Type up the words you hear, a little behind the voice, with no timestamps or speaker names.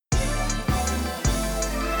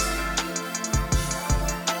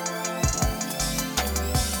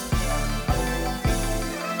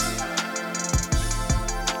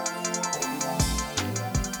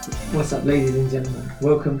What's up, ladies and gentlemen?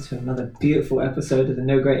 Welcome to another beautiful episode of the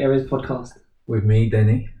No Great Areas podcast. With me,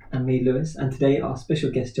 Denny. And me, Lewis. And today our special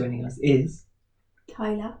guest joining us is...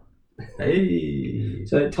 Tyler. Hey!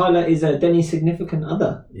 So Tyler is Denny's significant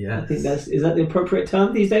other. Yes. I think is that the appropriate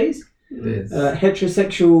term these days? It is.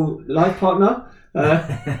 Heterosexual life partner.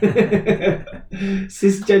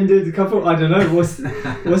 Cisgendered couple. I don't know what's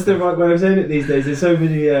the right way of saying it these days. There's so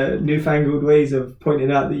many newfangled ways of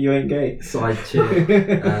pointing out that you ain't gay. Side chick.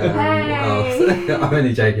 What else? I'm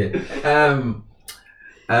only joking.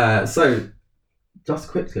 So, just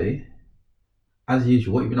quickly, as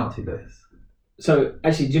usual, what have you been up to, Lewis? So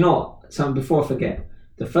actually, do you know what? So before I forget,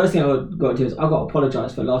 the first thing I've got to do is I've got to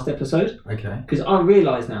apologise for last episode. Okay. Because I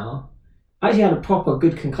realise now, I actually had a proper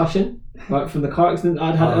good concussion, right, from the car accident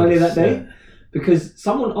I'd had earlier that day. Because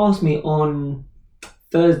someone asked me on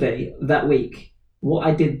Thursday that week what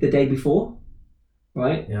I did the day before,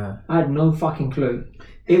 right? Yeah. I had no fucking clue.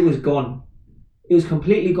 It was gone. It was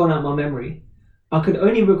completely gone out of my memory. I could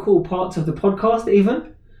only recall parts of the podcast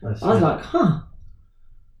even. I was like,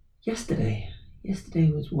 yesterday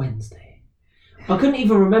was Wednesday. I couldn't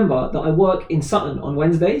even remember that I work in Sutton on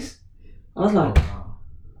Wednesdays. I was like,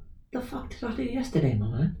 the fuck did I do yesterday, my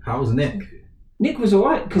man? How was Nick? Nick was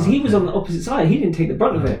alright because he was on the opposite side. He didn't take the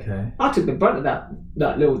brunt of it. Okay. I took the brunt of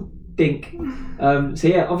that little dink. So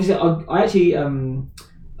yeah, obviously I actually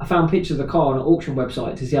I found pictures of the car on an auction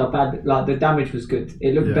website to see how bad, like, the damage was good.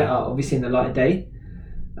 It looked better, obviously, in the light of day.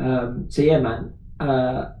 So yeah, man,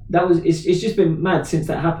 it's just been mad since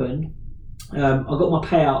that happened. I got my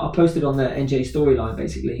payout. I posted on the NJ storyline.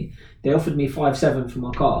 Basically, they offered me 5.7 for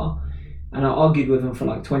my car, and I argued with them for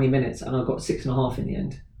like 20 minutes, and I got 6.5 in the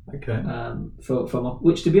end. Okay. For my,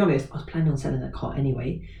 which, to be honest, I was planning on selling that car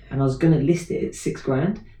anyway, and I was going to list it at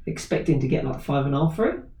 $6,000, expecting to get like 5.5 for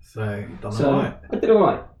it. So, done alright. I did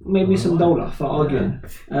alright. Made me some dollar for arguing.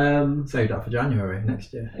 Saved up for January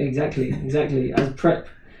next year. Exactly. As prep.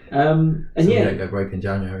 And so yeah. you don't go broke in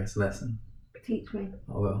January, it's a lesson. Teach me.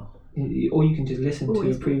 I will. Or you can just listen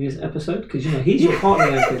to a previous episode, because you know he's your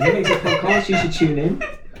partner. He makes a podcast. You should tune in.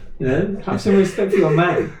 You know, have some respect for your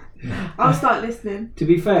man. I'll start listening. To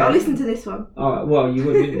be fair, I'll listen to this one. All right. Well, you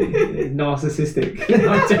wouldn't. Narcissistic.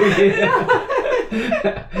 I'm joking.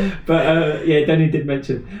 But yeah, Danny did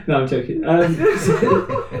mention. No, I'm joking.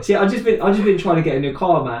 See, I've just been trying to get a new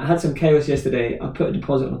car, man. I had some chaos yesterday. I put a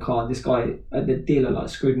deposit on a car, and this guy at the dealer like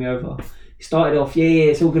screwed me over. He started off,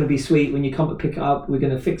 it's all going to be sweet. When you come to pick it up, we're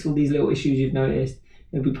going to fix all these little issues you've noticed.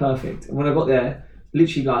 It'll be perfect. And when I got there,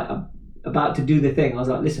 literally like I'm about to do the thing, I was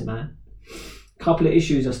like, listen, man, a couple of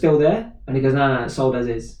issues are still there. And he goes, no, it's sold as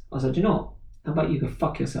is. I said, you know what? How about you go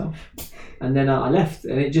fuck yourself? And then I left,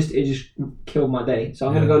 and it just killed my day. So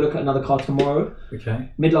I'm going to go look at another car tomorrow.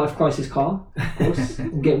 Okay. Midlife crisis car, of course.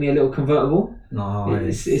 And get me a little convertible.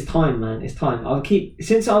 Nice. It's time, man. It's time.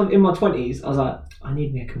 Since I'm in my 20s, I was like, I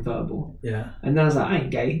need me a convertible. Yeah. And then I was like, I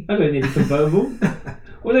ain't gay. I don't need a convertible.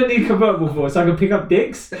 What do I need a convertible for? So I can pick up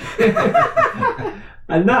dicks?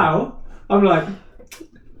 And now, I'm like,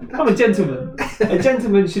 I'm a gentleman. A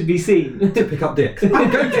gentleman should be seen to pick up dicks. I'm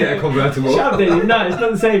going to get a convertible. Shut up, David. No, it's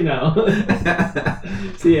not the same now.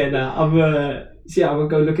 So yeah, I'm gonna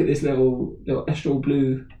go look at this little Estral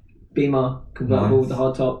blue Beamer convertible with the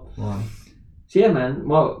hard top. Nice. So yeah, man,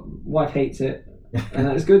 my wife hates it, and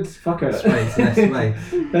that's good. Fuck her. Space.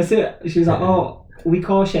 That's it. She was like, "Oh, we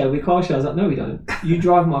car share." I was like, "No, we don't. You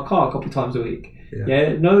drive my car a couple of times a week."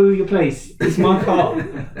 Yeah, know your place. It's my car,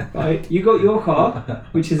 right? You got your car,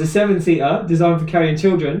 which is a 7-seater designed for carrying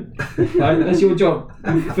children, right? That's your job.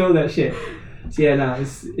 You fulfill that shit. So yeah,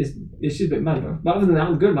 it's just a bit mad, bro. But other than that,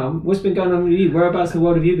 I'm good, man. What's been going on with you? Whereabouts in the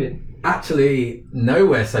world have you been? Actually,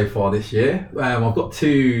 nowhere so far this year. I've got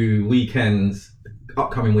 2 weekends,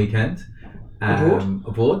 upcoming weekend.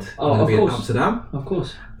 Abroad. Oh, I'm going to be course. in Amsterdam. Of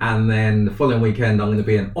course. And then the following weekend, I'm going to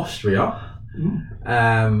be in Austria.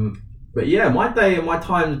 But yeah, my day and my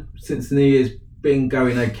time since the New Year's been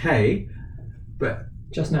going okay. But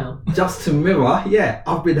just to mirror,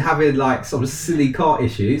 I've been having like some silly car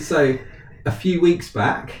issues. So a few weeks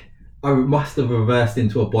back, I must have reversed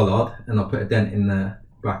into a bollard and I put a dent in the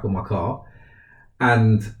back of my car.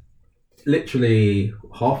 And literally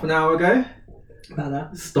half an hour ago, about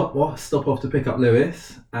that, stop off to pick up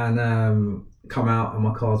Lewis and come out, and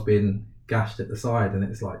my car's been gashed at the side, and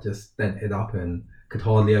it's like just dented up and could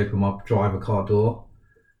hardly open my driver car door.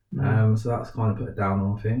 So that's kind of put a down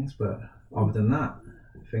on things, but other than that,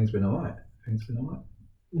 things been alright.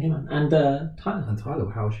 Yeah, man. And Tyler. And Tyler,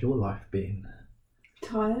 how's your life been?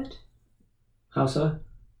 Tired. How so?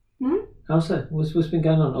 How so? What's been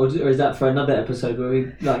going on? Or is that for another episode where we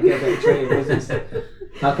like get a bit excited?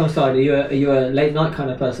 How come, Tyler? Are you a late night kind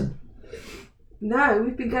of person? No,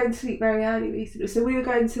 we've been going to sleep very early recently. So we've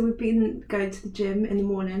been going to the gym in the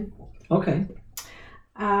morning. Okay.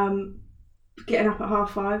 Getting up at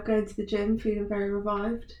 5:30, going to the gym, feeling very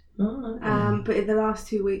revived. Oh, okay. But in the last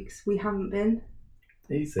 2 weeks, we haven't been.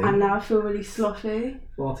 Easy. And now I feel really sloppy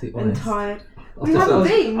Far too and honest. tired. I've We just- haven't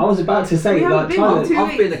been. I was about to say, We haven't like, been Tyler. on 2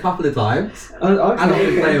 I've been a couple of times, Okay. and I've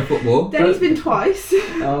been playing football, Denny's been twice.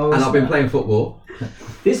 Oh, and I've been snap. playing football.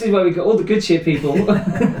 This is where we got all the good shit, people.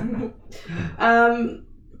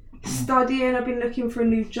 Studying, I've been looking for a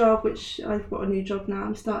new job, which I've got a new job now.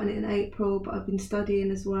 I'm starting it in April, but I've been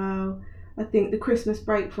studying as well. I think the Christmas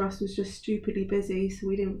break for us was just stupidly busy, so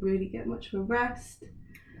we didn't really get much of a rest.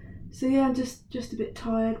 So yeah, I'm just a bit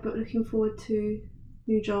tired, but looking forward to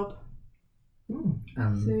new job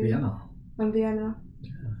And So- Vienna. and Vienna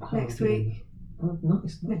next week, Oh,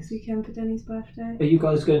 nice. next weekend for Denny's birthday. Are you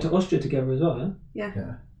guys going to Austria together as well? Yeah.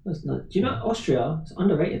 Yeah. That's nice. Do you know Austria? It's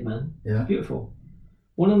underrated, man. Yeah. It's beautiful.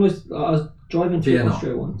 One of them was I was driving through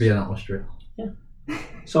Austria once. Vienna, Austria.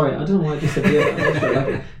 Sorry, I don't know why I just said Vienna.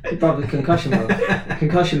 Austria. Like, brother, concussion, bro.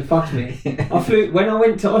 Concussion fucked me. When I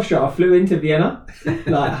went to Austria, I flew into Vienna.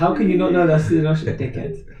 Like, how can you not know that's in Austria,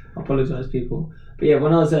 dickhead? I apologise, people. But yeah,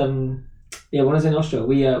 when I was in Austria,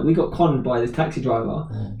 we got conned by this taxi driver.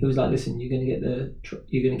 He was like, "Listen, you're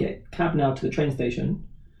gonna get a cab now to the train station,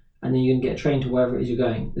 and then you're gonna get a train to wherever it is you're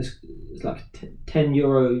going. It's like a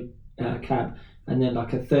 €10 cab, and then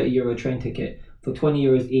like a €30 train ticket for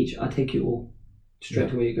 €20 each. I take you all straight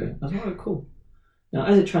to where you're going." I was like, "Oh, cool." Now,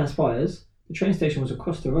 as it transpires, the train station was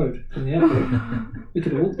across the road from the airport. We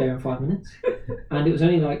could have walked there in 5 minutes, and it was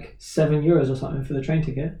only like €7 or something for the train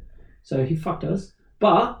ticket. So he fucked us.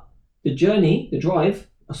 But the drive,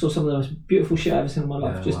 I saw some of the most beautiful shit I've ever seen in my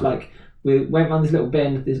life. Yeah, Just wow. like we went around this little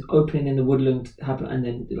bend, this opening in the woodland happened, and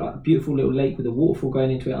then like a beautiful little lake with a waterfall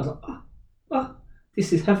going into it. I was like, oh,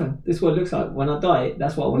 this is heaven. This is what it looks like. When I die,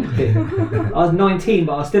 that's what I want to do. I was 19,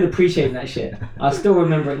 but I was still appreciating that shit. I still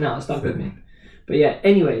remember it now. It stuck with me. But yeah,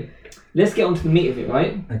 anyway, let's get on to the meat of it,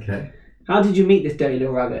 right? Okay. How did you meet this dirty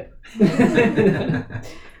little rabbit?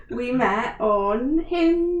 We met on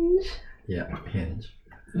Hinge, Yeah, Hinge.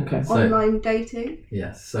 Okay. So- online dating.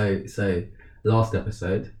 Yes. So last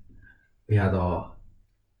episode, we had our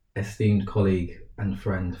esteemed colleague and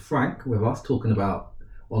friend Frank with us talking about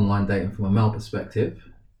online dating from a male perspective,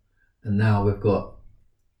 and now we've got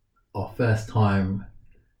our first time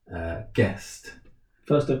guest,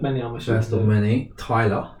 First of many, I'm assuming. first of many,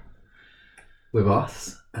 Tyler, with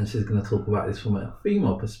us, and she's going to talk about this from a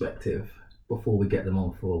female perspective before we get them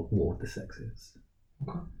on for War of the Sexes.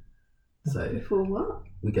 Okay. So Before what?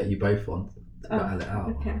 we get you both on to Oh, battle it out.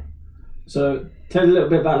 Okay. So tell us a little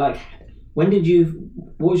bit about like what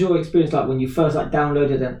was your experience like when you first like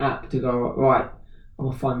downloaded an app to go, right, I'm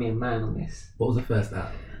gonna find me a man on this. What was the first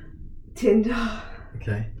app? Tinder.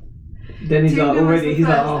 Okay. Then he's Tinder like was already the he's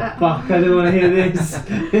like, first oh app. fuck, I don't wanna hear this.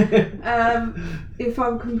 If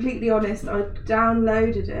I'm completely honest, I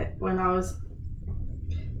downloaded it when I was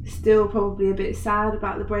still probably a bit sad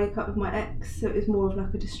about the breakup with my ex, so it was more of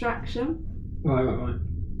like a distraction. Right.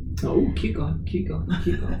 Oh, cute guy.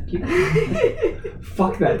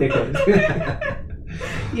 Fuck that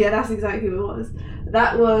dickhead. Yeah, that's exactly what it was.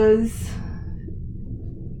 That was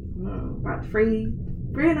about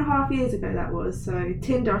 3.5 years ago. That was. So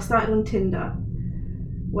Tinder. I started on Tinder,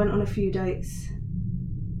 went on a few dates,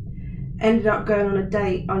 ended up going on a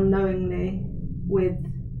date unknowingly with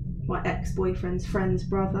my ex-boyfriend's friend's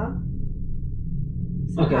brother.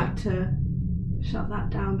 So Okay. I had to shut that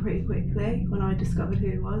down pretty quickly when I discovered who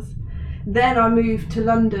it was. Then I moved to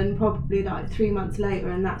London probably like 3 months later,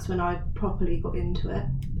 and that's when I properly got into it,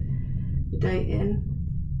 the dating.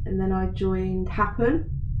 And then I joined Happen.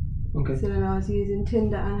 Okay. So then I was using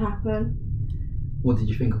Tinder and Happen. What did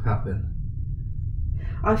you think of Happen?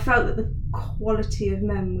 I felt that the quality of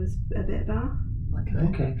men was a bit better.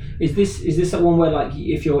 Okay. Is this that one where like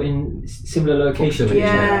if you're in similar locations Proximity.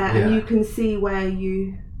 Yeah, Yeah. and you can see where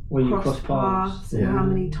you cross cross paths? and Yeah. how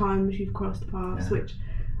many times you've crossed paths, Yeah. which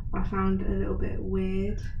I found a little bit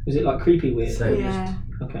weird. Was it like creepy weird? So- Yeah.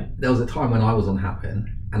 Okay. There was a time when I was on Happen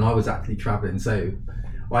and I was actually travelling. So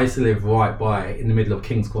I used to live right by in the middle of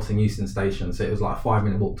King's Cross and Euston Station. So it was like a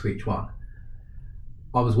 5-minute walk to each one.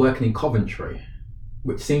 I was working in Coventry,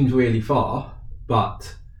 which seems really far,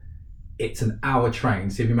 but it's an hour train.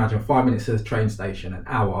 So if you imagine 5 minutes to the train station, an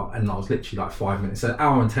hour, and I was literally like 5 minutes. So an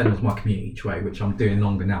hour and 10 was my commute each way, which I'm doing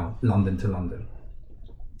longer now, London to London.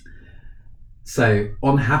 So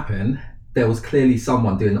on Happen, there was clearly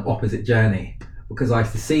someone doing the opposite journey, because I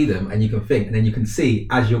used to see them, and you can think, and then you can see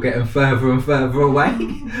as you're getting further and further away.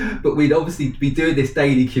 But we'd obviously be doing this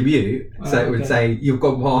daily commute, so it would say you've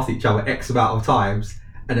gone past each other X amount of times,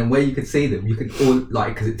 and then where you could see them, you could all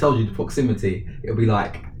like, because it tells you the proximity. It'll be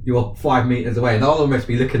like you're 5 meters away, and I'll almost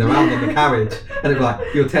be looking around on the carriage, and it'll be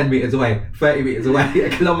like you're 10 meters away, 30 meters away, a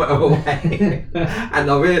kilometre away, and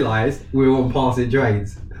I realised we were on passing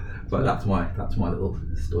trains. But that's my little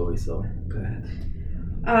story. So go ahead.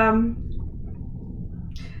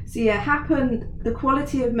 So yeah, happened. The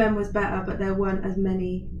quality of men was better, but there weren't as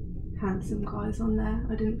many handsome guys on there.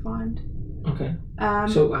 I didn't find. Okay.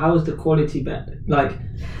 So how is the quality better? Like,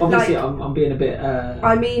 obviously, like, I'm being a bit.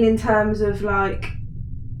 I mean, in terms of like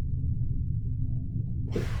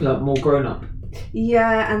more grown up.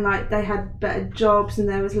 Yeah, and like they had better jobs, and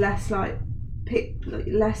there was less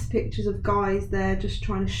less pictures of guys there just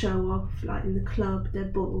trying to show off, like in the club, their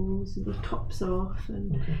bottles and the tops off,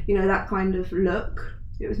 and you know, that kind of look.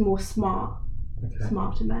 It was more smarter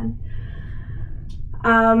men.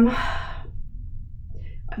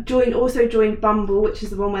 Also joined Bumble, which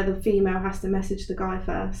is the one where the female has to message the guy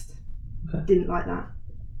first. Okay. Didn't like that.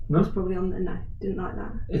 No? It's probably on there. No, didn't like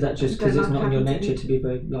that. Is that just because it's not in your nature to be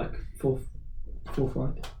very like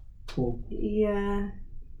forthright? Or... Yeah.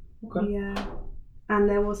 Okay. Yeah. And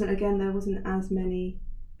there wasn't as many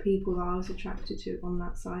people that I was attracted to on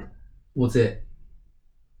that site.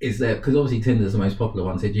 Is there, because obviously Tinder's the most popular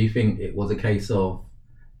one, so do you think it was a case of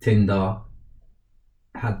Tinder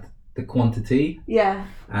had the quantity? Yeah.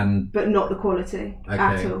 But not the quality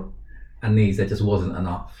at all. And there just wasn't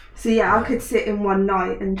enough. So yeah, I could sit in one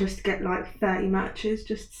night and just get like 30 matches,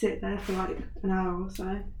 just sit there for like an hour or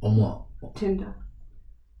so. On what? Tinder.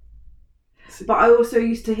 But I also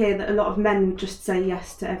used to hear that a lot of men would just say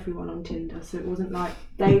yes to everyone on Tinder, so it wasn't like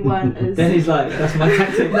they weren't as... Then he's like, that's my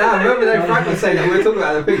tactic. No, remember that Frank was saying that, we were talking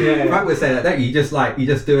about the thing, yeah. Frank was saying that, don't you? You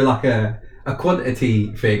just do like a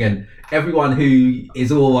quantity thing, and everyone who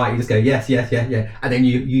is all right, you just go yes, and then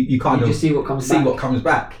you kind of just see what comes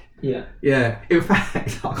back. Yeah. Yeah. In fact,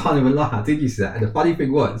 I can't even lie, I did use that, and the funny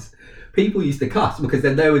thing was, people used to cuss, because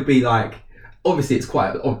then there would be like, obviously it's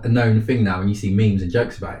quite a known thing now when you see memes and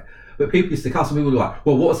jokes about it. But people used to cuss, and people were like,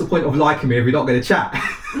 well, what's the point of liking me if you're not going to chat?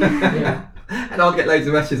 Yeah. And I'll get loads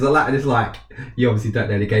of messages on that, and it's like, you obviously don't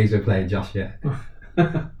know the games we're playing just yet.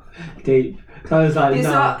 Deep. So I was like,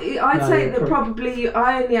 I'd say that probably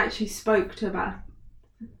I only actually spoke to about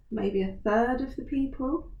maybe a third of the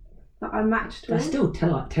people that I matched with. I still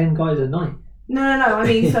tell like 10 guys a night. No. I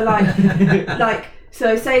mean, so like,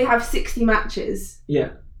 so say you have 60 matches.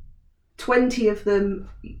 Yeah. 20 of them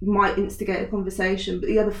might instigate a conversation, but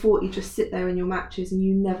the other 40 just sit there in your matches and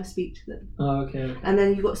you never speak to them. Oh, okay. And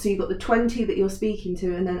then you've got the 20 that you're speaking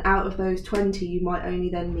to, and then out of those 20 you might only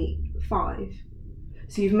then meet 5.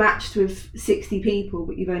 So you've matched with 60 people,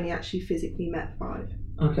 but you've only actually physically met 5.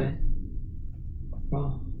 Okay.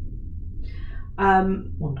 Wow.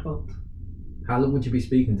 1/12. How long would you be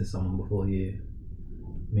speaking to someone before you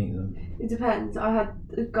meet them? It depends. I had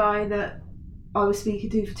a guy that I was speaking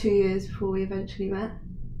to for 2 years before we eventually met.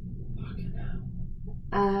 Fucking hell.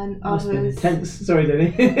 And Must have been intense. Sorry,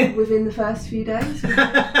 Denny. Within the first few days. What?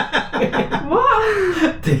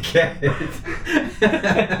 Dickhead.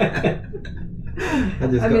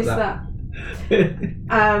 I missed that.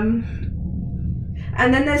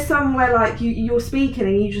 And then there's some where like you're speaking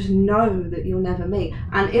and you just know that you'll never meet.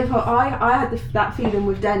 And if I had that feeling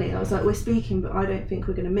with Denny, I was like, we're speaking, but I don't think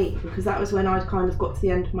we're going to meet, because that was when I'd kind of got to the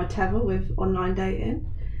end of my tether with online dating,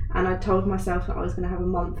 and I told myself that I was going to have a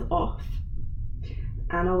month off.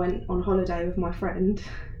 And I went on holiday with my friend,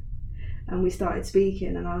 and we started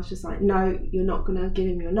speaking, and I was just like, no, you're not going to give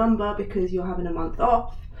him your number because you're having a month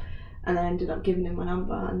off. And then I ended up giving him my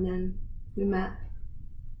number, and then we met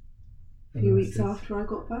a few weeks after I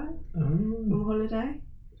got back from holiday.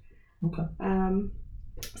 Okay.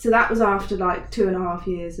 So that was after like 2.5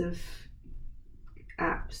 years of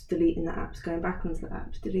apps, deleting the apps, going back onto the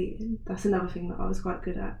apps, deleting. That's another thing that I was quite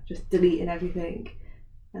good at, just deleting everything,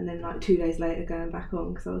 and then like 2 days later going back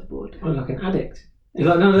on because I was bored. Oh, like an addict. You're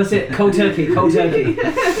like, no, that's it, cold turkey.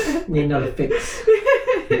 Need another fix.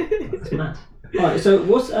 That's mad. Alright, so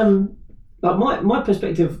what's like my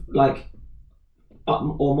perspective, like,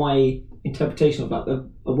 or my interpretation of like a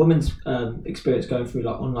woman's experience going through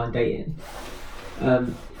like online dating,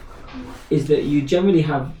 is that you generally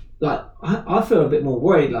have like, I feel a bit more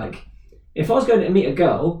worried, like if I was going to meet a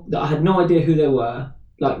girl that I had no idea who they were,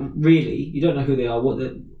 like really, you don't know who they are,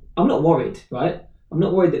 I'm not worried, right? I'm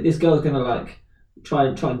not worried that this girl's gonna like try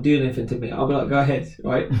and do anything to me. I'll be like, go ahead,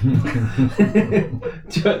 right?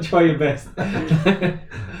 try your best.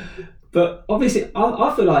 But obviously,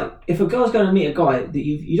 I feel like if a girl's going to meet a guy that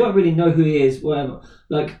you don't really know who he is, whatever.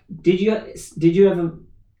 Like, did you ever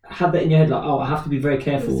have that in your head? Like, oh, I have to be very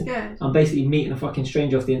careful. I'm basically meeting a fucking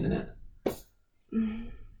stranger off the internet.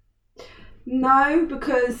 No,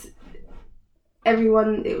 because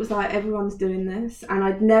everyone's doing this, and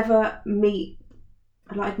I'd never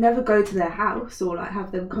go to their house or like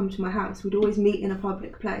have them come to my house. We'd always meet in a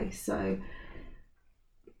public place, so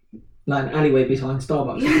like an alleyway behind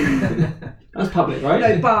Starbucks. That's public, right?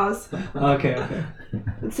 No, bars. Okay.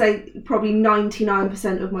 I'd say probably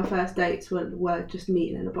 99% of my first dates were just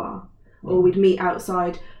meeting in a bar, or we'd meet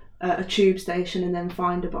outside a tube station and then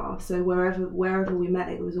find a bar. So wherever we met,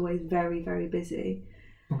 it was always very, very busy.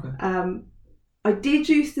 Okay. I did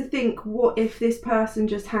used to think, what if this person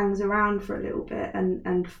just hangs around for a little bit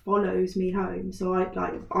and follows me home? So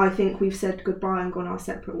I think we've said goodbye and gone our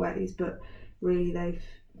separate ways, but really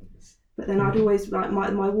But then I'd always like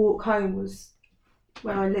my walk home was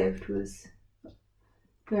where I lived was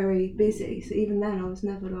very busy. So even then I was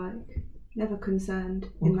never concerned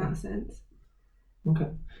in that sense.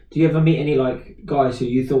 Okay. Do you ever meet any like guys who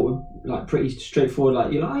you thought were like pretty straightforward,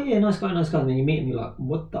 like you're like, oh yeah, nice guy, and then you meet him, you're like,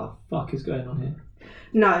 what the fuck is going on here?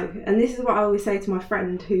 No, and this is what I always say to my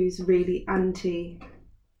friend who's really anti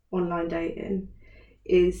online dating,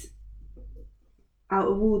 is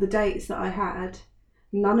out of all the dates that I had,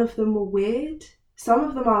 none of them were weird. Some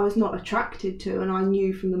of them I was not attracted to, and I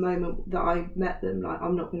knew from the moment that I met them, like,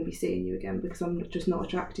 I'm not going to be seeing you again because I'm just not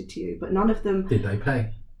attracted to you. But none of them... Did they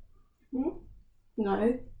pay?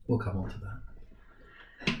 No. We'll come on to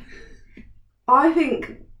that. I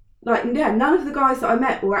think, like, yeah, none of the guys that I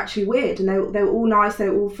met were actually weird, and they were all nice, they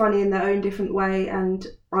were all funny in their own different way, and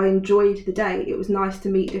I enjoyed the date. It was nice to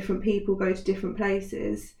meet different people, go to different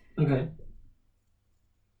places. Okay.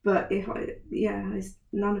 But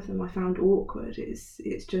none of them I found awkward.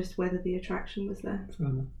 It's just whether the attraction was there.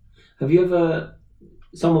 Have you ever,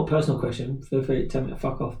 somewhat personal question, feel free to tell me to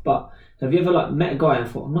fuck off, but have you ever like met a guy and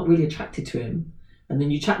thought, I'm not really attracted to him, and then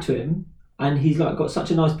you chat to him and he's like got such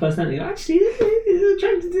a nice personality, actually he's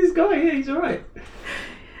attracted to this guy, yeah, he's alright?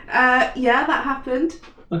 Yeah, that happened.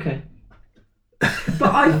 Okay.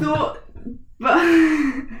 But I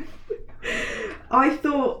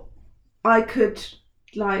thought I could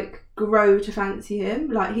like grow to fancy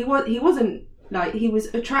him. Like he wasn't like, he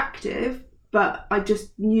was attractive, but I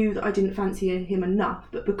just knew that I didn't fancy him enough.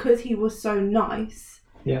 But because he was so nice,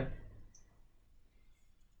 yeah,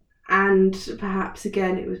 and perhaps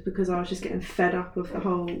again it was because I was just getting fed up of the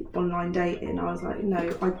whole online dating, I was like,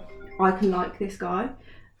 no, I can like this guy,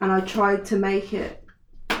 and I tried to make it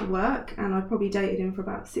work, and I probably dated him for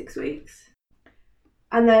about 6 weeks,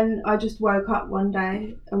 and then I just woke up one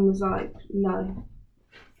day and was like, no,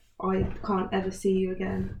 I can't ever see you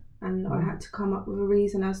again. And I had to come up with a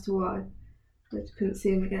reason as to why I couldn't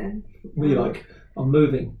see him again. Were you like, I'm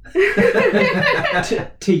moving to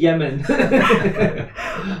Yemen? I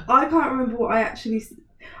can't remember what I actually...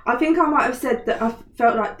 I think I might have said that I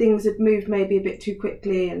felt like things had moved maybe a bit too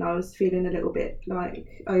quickly, and I was feeling a little bit like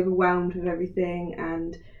overwhelmed with everything,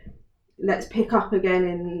 and let's pick up again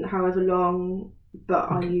in however long.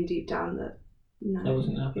 But I knew deep down that no, that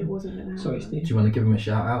wasn't going to happen. It wasn't going to happen. Sorry, Steve. Do you want to give him a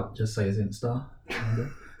shout out? Just say his Insta.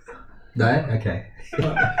 No? Okay.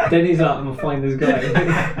 Then he's like, I'm going to find this guy.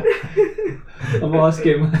 I'm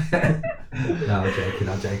asking him. No,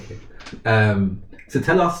 I'm joking. So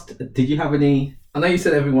tell us, did you have any... I know you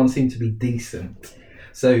said everyone seemed to be decent.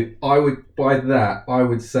 So I would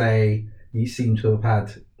say you seem to have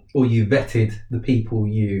had, or you vetted the people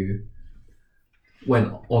you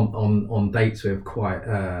went on dates with quite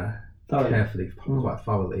carefully, quite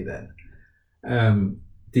thoroughly then.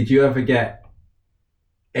 Did you ever get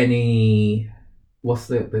any, what's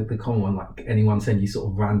the common one, like anyone send you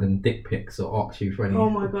sort of random dick pics or ask you for any? Oh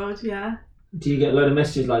my god, yeah. Do you get a load of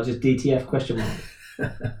messages like just DTF question mark?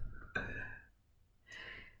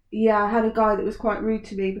 Yeah, I had a guy that was quite rude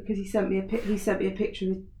to me because he sent me a picture of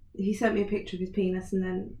his penis, and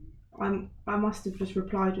then I must have just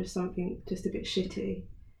replied with something just a bit shitty,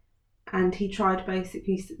 and he tried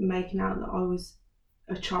basically making out that I was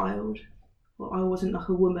a child, or I wasn't like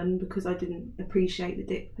a woman because I didn't appreciate the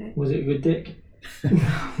dick pic. Was it a good dick?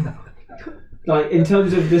 Like in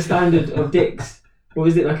terms of the standard of dicks, what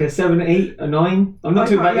was it, like a 7, 8, a 9? I'm not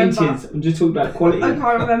talking about inches, I'm just talking about quality. I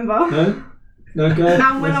can't remember. No good.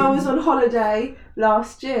 And when I was on holiday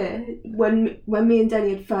last year, when me and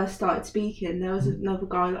Denny had first started speaking, there was another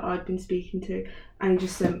guy that I'd been speaking to, and he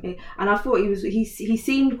just sent me, and I thought he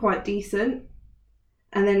seemed quite decent,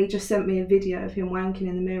 and then he just sent me a video of him wanking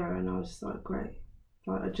in the mirror, and I was just like, great.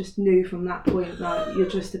 Like, I just knew from that point, like, you're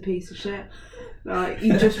just a piece of shit. Like,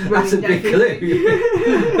 you just That's a big clue.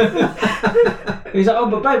 He's like, oh,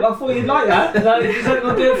 but babe, I thought you'd like that. Like, is that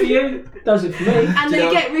going to do it for you? Does it for me. And Do you they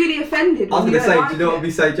know- get really offended. I was when going to you say, don't do you know like what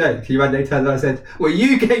we say, Jake? Can you imagine they turned around and said, well,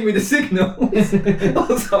 you gave me the signal.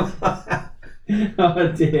 Or something like that.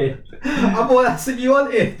 Oh dear. I thought that's what you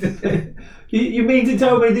wanted. You mean to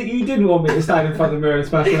tell me that you didn't want me to stand in front of the mirror and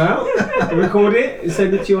smash them out? And record it and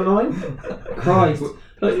send it to you online? Christ.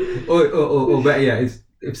 Like, Or better yet,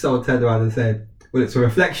 if someone turned around and said, well, it's a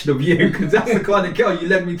reflection of you, because that's the kind of girl you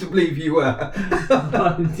led me to believe you were.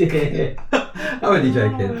 oh dear. I'm only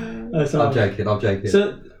joking. That's I'm harsh. joking.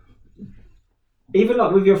 So, even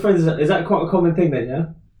like with your friends, is that quite a common thing then, yeah?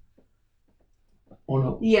 Or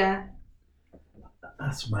not? Yeah,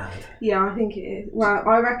 That's mad. yeah, I think it is. Well,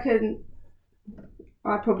 I reckon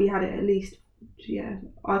I probably had it at least, yeah,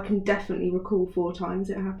 I can definitely recall 4 times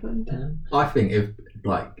it happened. Yeah. I think if,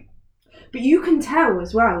 like, But you can tell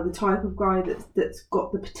as well the type of guy that's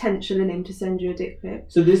got the potential in him to send you a dick pic.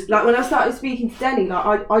 So this, Like, when I started speaking to Denny,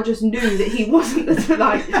 like, I just knew that he wasn't the,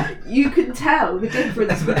 like, you can tell the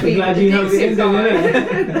difference between glad the you know dick the end suit of guy.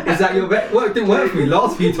 it. is that your bet? Well, it didn't work for me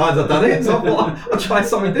last few times I've done it, so I thought I'll try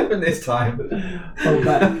something different this time. hold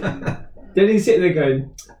back. Then he's sitting there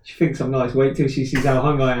going, she thinks I'm nice, wait till she sees how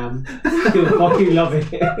hung I am. She'll fucking love it.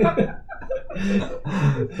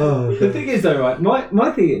 The thing is though, right,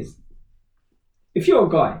 my thing is, if you're a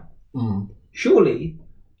guy, surely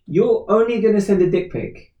you're only going to send a dick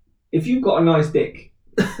pic if you've got a nice dick.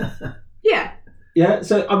 Yeah. Yeah,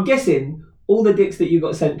 so I'm guessing all the dicks that you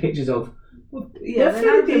got sent pictures of, Yeah, they're the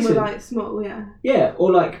fairly them were decent. like small, yeah. Yeah,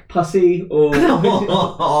 or like pussy, or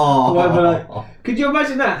whatever. Like, could you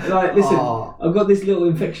imagine that? Like, listen, I've got this little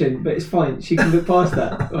infection, but it's fine. She can look past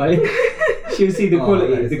that, right? She'll see the Oh,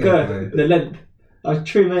 quality, that is the so girth, good. the length. I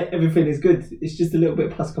trim it, everything is good. It's just a little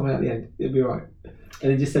bit of pus coming out the end. It'll be alright.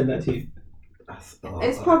 And then just send that to you.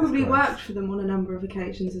 It's probably worked for them on a number of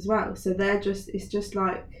occasions as well. So it's just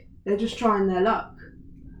like, they're just trying their luck.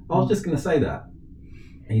 I was just going to say that,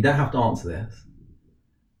 and you don't have to answer this,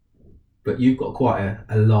 but you've got quite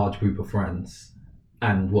a large group of friends,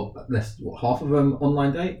 and what half of them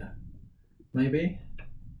online date, maybe?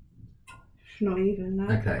 Not even,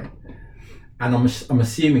 no. Okay, and I'm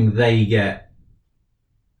assuming they get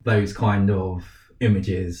those kind of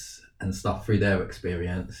images and stuff through their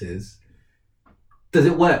experiences. Does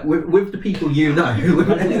it work with the people you know? You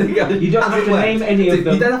don't have to name any of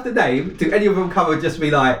them. You don't have to name. Do any of them come and just be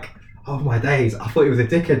like, "Oh my days, I thought he was a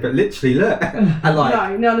dickhead, but literally look," and like,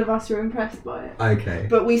 No, none of us were impressed by it. okay,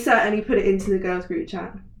 But we certainly put it into the girls' group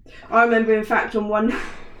chat. I remember, in fact, on one,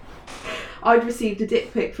 I'd received a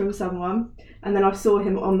dick pic from someone, and then I saw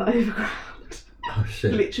him on the overground. oh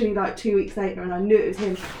shit, Literally like 2 weeks later, and I knew it was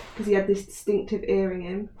him because he had this distinctive earring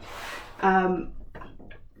in. And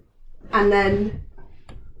then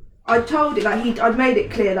I told it, like, I'd made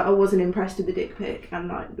it clear that I wasn't impressed with the dick pic, and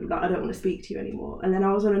like I don't want to speak to you anymore. And then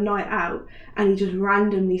I was on a night out, and he just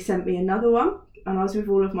randomly sent me another one, and I was with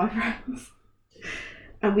all of my friends.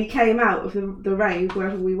 And we came out of the rave,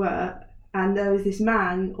 wherever we were, and there was this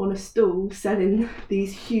man on a stool selling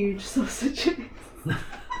these huge sausages.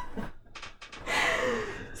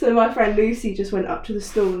 So my friend Lucy just went up to the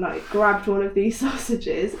stall and like grabbed one of these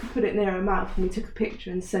sausages, put it near her mouth, and we took a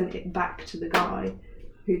picture and sent it back to the guy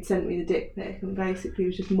who'd sent me the dick pic, and basically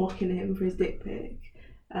was just mocking him for his dick pic,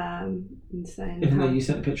 and saying Even though you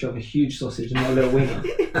sent a picture of a huge sausage and not a little wiener.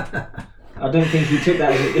 I don't think he took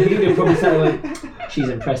that as a... He would have probably said, well, she's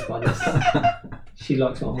impressed by this. She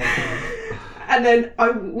likes what I'm working on. And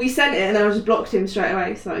then we sent it, and then I just blocked him straight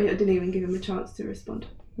away, so I didn't even give him a chance to respond.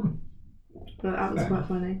 But that was quite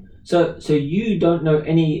funny. So you don't know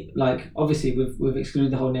any, like, obviously we've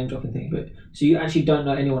excluded the whole name dropping thing, but so you actually don't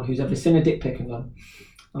know anyone who's ever seen a dick pic and gone,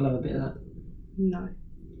 I'll have a bit of that. No.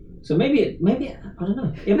 So maybe I don't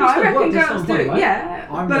know. It No, must I have reckon worked at girls some do point, it, right?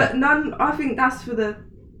 yeah. But none, I think that's for the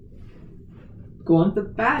Go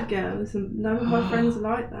on. bad girls, and none of my friends are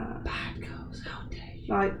like that. Bad girls, how dare you?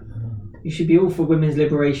 Like, You should be all for women's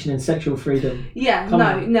liberation and sexual freedom. yeah, Come no,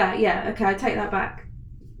 on. yeah, okay, I take that back.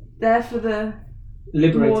 They're for the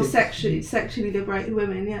Liberated. more sexually liberated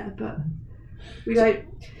women, yeah, but we don't.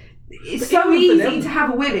 It's But so even for easy them- to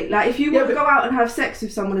have a willy. Like, if you Yeah, want to but- go out and have sex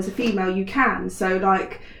with someone as a female, you can. So,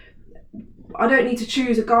 like, I don't need to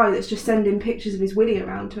choose a guy that's just sending pictures of his willy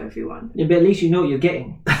around to everyone. Yeah, but at least you know what you're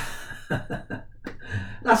getting.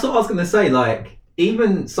 That's what I was going to say. Like,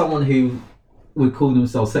 even someone who would call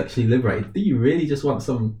themselves sexually liberated, do you really just want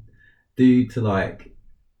some dude to like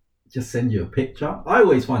just send you a picture? I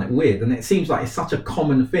always find it weird, and it seems like it's such a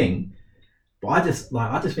common thing. But I just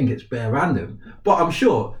think it's bare random. But I'm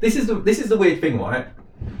sure this is the weird thing, right?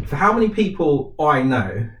 for how many people I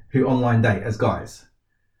know who online date as guys,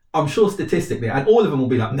 I'm sure statistically, and all of them will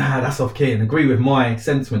be like, nah, that's off key, and agree with my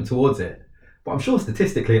sentiment towards it. But I'm sure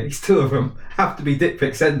statistically, at least 2 of them have to be dick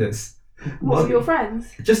pic senders. What are your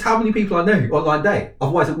friends? Just how many people I know who online date.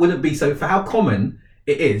 Otherwise, it wouldn't be so. For how common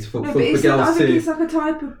it is for No, for but it's girls I think to. it's like a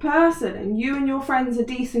type of person, and you and your friends are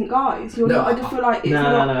decent guys. You're No, not. I just feel like it's No,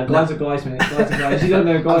 not. guys are guys, mate. Guys are guys. You don't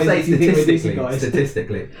know I'm guys. saying You think we're decent guys.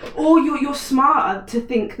 statistically. Or you're smarter to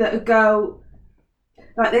think that a girl.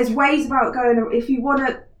 Like, there's ways about going. If you want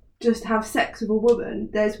to just have sex with a woman,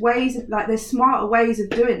 there's ways. There's smarter ways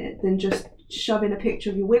of doing it than just shoving a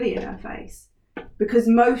picture of your willy in her face. Because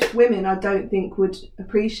most women, I don't think, would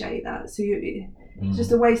appreciate that. So it's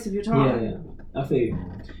just a waste of your time. Yeah, I feel you.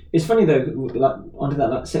 It's funny though, like onto that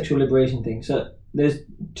like sexual liberation thing. So there's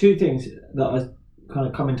 2 things that I kind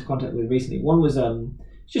of come into contact with recently. One was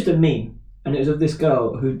it's just a meme, and it was of this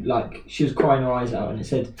girl who like she was crying her eyes out, and it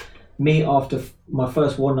said, "Me after my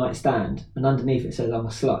first one night stand," and underneath it says, "I'm a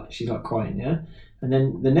slut." She's like crying, yeah. And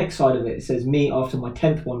then the next side of it says, "Me after my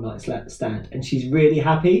 10th one night stand," and she's really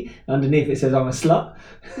happy. Underneath it says, "I'm a slut."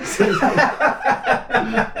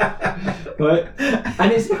 Right?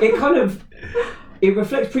 And it kind of it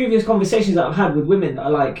reflects previous conversations that I've had with women that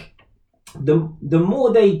are like, the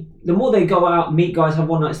more they go out, meet guys, have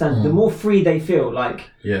one night stands, the more free they feel. Like,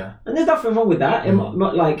 Yeah. and there's nothing wrong with that.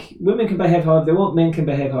 Like, women can behave however they want, men can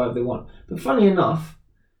behave however they want. But funny enough,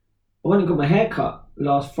 I went and got my hair cut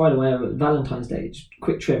last Friday, whenever Valentine's Day, just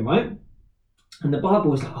quick trim, right? And the barber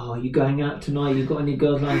was like, "Oh, you going out tonight? You got any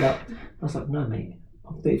girls lined up?" I was like, "No, mate.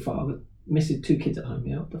 I'm 35. I've got missing 2 kids at home.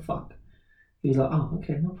 Yeah, what the fuck?" He was like, "Oh,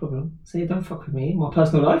 okay, no problem. So you don't fuck with me, my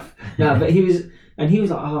personal life." No, but he was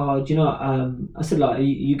like, "Oh, do you know?" I said, "Like, are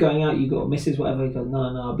you going out? You got a missus, whatever?" He goes,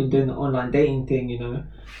 "No, I've been doing the online dating thing, you know."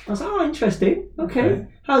 I was like, "Oh, interesting. Okay.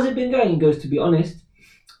 How's it been going?" He goes, "To be honest,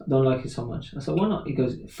 I don't like it so much." I said, "Why not?" He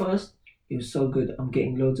goes, "First, it was so good. I'm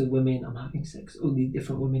getting loads of women. I'm having sex, all these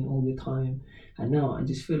different women all the time. And now I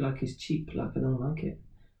just feel like it's cheap. Like, I don't like it.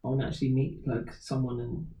 I want to actually meet like someone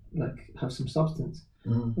and like have some substance." I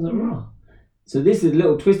was like, "Oh." So this is a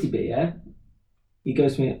little twisty bit, yeah? He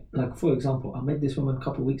goes to me, like, for example, I met this woman a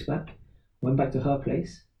couple of weeks back, went back to her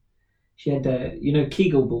place. She had,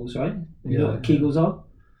 Kegel balls, right? You know what Kegels are?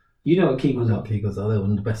 You know what Kegels are? Kegels are. They're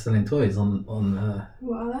one of the best-selling toys on.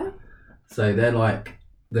 What are they? So they're like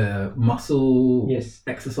the muscle Yes.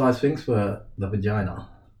 exercise things for the vagina.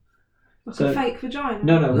 Like So- a fake vagina?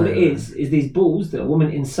 No. What it is these balls that a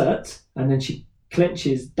woman inserts and then she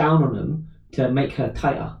clenches down on them to make her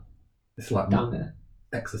tighter It's like down there.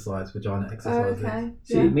 exercise, vagina Oh, exercises. okay.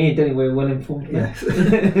 See, Yeah. me and Denny were well informed. Yes.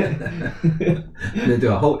 We're gonna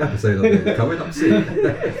do a whole episode on this coming up soon.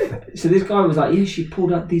 So this guy was like, "Yeah, she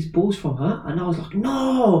pulled out these balls from her," and I was like,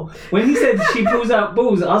 "No!" When he said she pulls out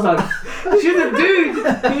balls, I was like, "She's a dude." He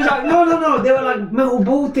was like, "No, they were like metal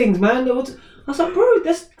ball things, man." I was like, "Bro,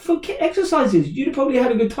 that's for exercises. You'd probably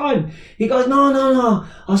had a good time." He goes, No.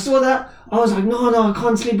 I saw that. I was like, No, I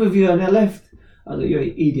can't sleep with you," and I left. I was like, "You're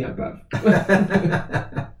an idiot, bro."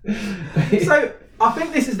 So I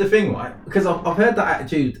think this is the thing, right? Because I've heard that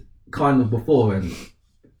attitude kind of before, and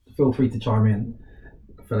feel free to chime in,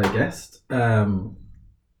 fellow guest.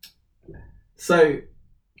 So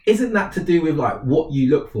isn't that to do with like what you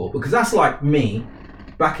look for? Because that's like me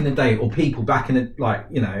back in the day, or people back in the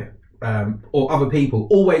or other people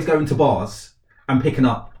always going to bars and picking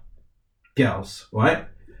up girls, right?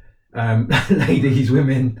 Ladies,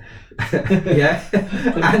 women, yeah,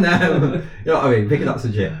 and you know what I mean, picking up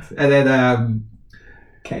some chicks, and then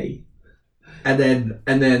Okay. and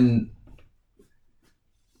then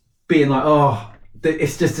being like, "Oh,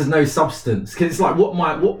 it's just there's no substance," because it's like, what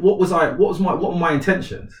were my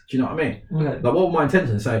intentions? Do you know what I mean? Okay. Like, what were my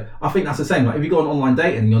intentions? So I think that's the same. Like, if you go on online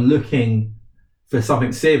dating and you're looking for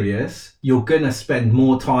something serious, you're gonna spend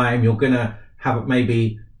more time. You're gonna have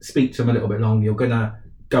maybe speak to them a little bit longer. You're gonna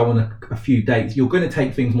go on a few dates. You're gonna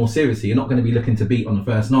take things more seriously. You're not gonna be looking to beat on the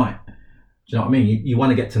first night. Do you know what I mean? You want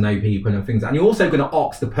to get to know people and things, and you're also going to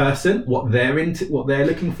ask the person what they're into, what they're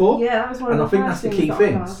looking for. Yeah, that was one And of I the think first that's the key that I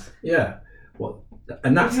things. asked. Yeah.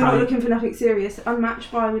 And that's If you're how. not looking for nothing serious,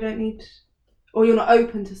 unmatched by, we don't need, or you're not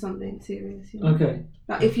open to something serious. You know? Okay.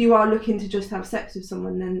 Like, if you are looking to just have sex with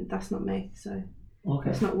someone, then that's not me. So Okay.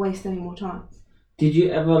 let's not waste any more time. Did you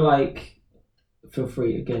ever feel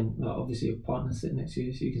free again? Like, obviously your partner's sitting next to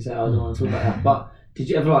you, so you can say, "I don't want to talk about that." But did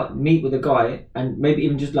you ever meet with a guy and maybe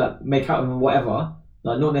even just make out with him, or whatever,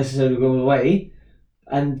 not necessarily go away,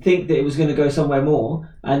 and think that it was going to go somewhere more,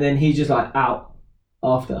 and then he's just out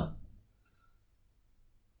after?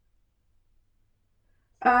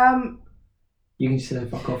 You can just say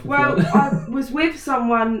fuck off. If Well, you want. I was with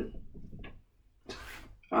someone.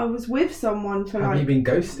 For Have like you been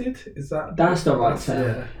ghosted? Is that? That's the right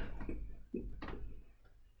term. Yeah.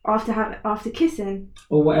 after kissing.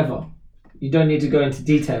 Or whatever. You don't need to go into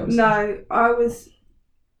details. No, I was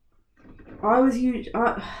huge.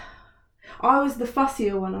 I was the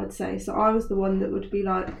fussier one, I'd say. So I was the one that would be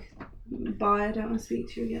like, "Bye, I don't want to speak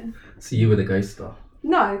to you again." So you were the ghoster.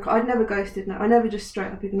 No, I'd never ghosted. No, I never just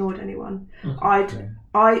straight up ignored anyone. Okay.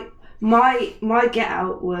 My get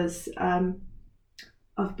out was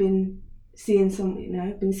I've been seeing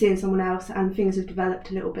someone else, and things have developed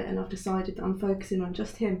a little bit, and I've decided that I'm focusing on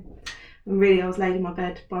just him. And really, I was laid in my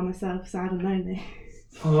bed by myself, sad and lonely.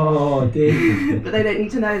 Oh, dear. But they don't need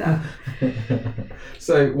to know that.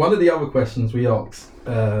 So one of the other questions we asked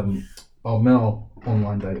our male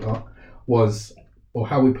online dater was, or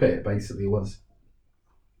how we put it basically was,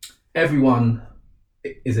 everyone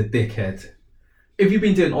is a dickhead. If you've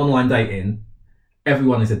been doing online dating,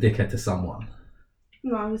 everyone is a dickhead to someone.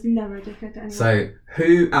 No, I was never a dickhead to anyone. So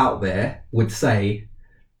who out there would say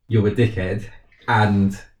you're a dickhead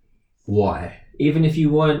and why? Even if you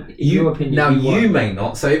weren't, in your opinion. Now you weren't. may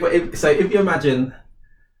not. So if you imagine,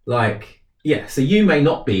 like, yeah, so you may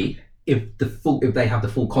not be if they have the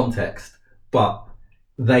full context, but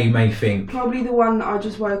they may think Probably the one that I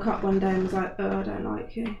just woke up one day and was like, "Oh, I don't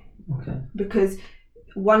like you." Okay. Because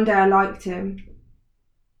one day I liked him,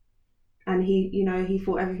 and he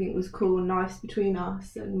thought everything was cool and nice between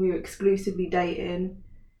us, and we were exclusively dating.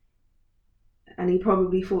 And he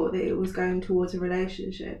probably thought that it was going towards a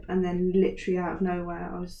relationship, and then literally out of nowhere,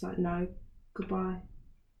 I was just like, "No, goodbye."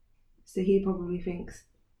 So he probably thinks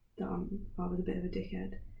that I was a bit of a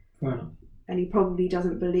dickhead, Fair enough. and he probably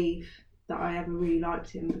doesn't believe that I ever really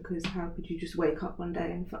liked him, because how could you just wake up one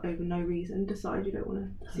day and for over no reason decide you don't want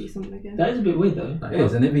to see someone again? That is a bit weird though. that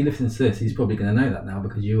is, and if he listens to this, he's probably going to know that now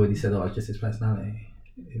because you already said, "Oh, it's just his personality."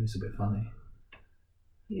 It was a bit funny.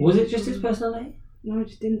 Yeah. Was it just his personality? No, I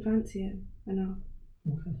just didn't fancy him. I know.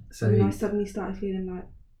 Okay. So And he, I suddenly started feeling like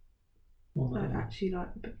Well, actually like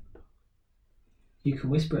a bit. you can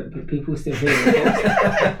whisper it, but people still hear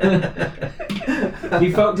it.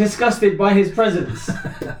 You felt disgusted by his presence.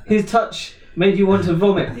 His touch made you want to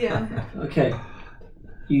vomit. Yeah. Okay.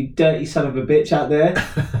 You dirty son of a bitch out there. And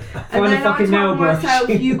Find a then I fucking nail told brush. myself,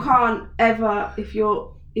 you can't ever, if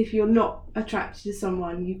you're not attracted to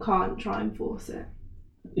someone, you can't try and force it.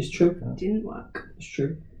 It's true. It didn't work. It's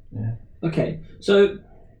true. Yeah. Okay. So,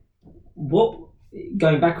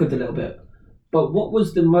 going backward a little bit, but what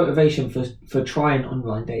was the motivation for trying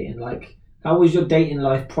online dating? Like, how was your dating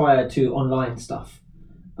life prior to online stuff?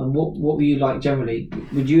 And what were you like generally?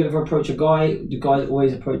 Would you ever approach a guy? Do guys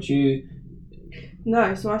always approach you?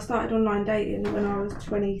 No, so I started online dating when I was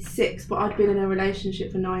 26, but I'd been in a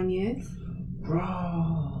relationship for 9 years. Bro,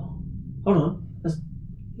 hold on. That's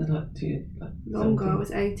like 2 like Longer, 17. I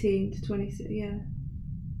was 18 to 26, yeah,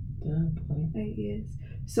 Damn, boy. 8 years.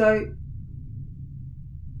 So,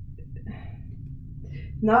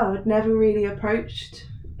 no, I'd never really approached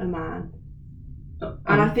a man.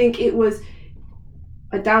 And I think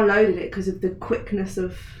I downloaded it because of the quickness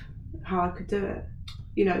of how I could do it.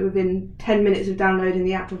 You know, within 10 minutes of downloading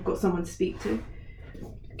the app, I've got someone to speak to.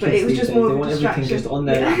 But Kids it was these just days, more they of a want distraction. everything just on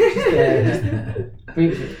their lap, just there,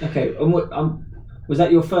 just okay, and what was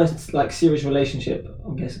that your first like serious relationship?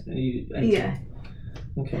 I'm guessing. Are you 18? Yeah.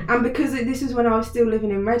 Okay. And because this was when I was still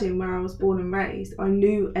living in Reading, where I was born and raised, I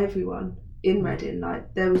knew everyone in Reading.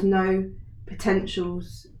 Like, there was no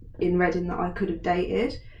potentials in Reading that I could have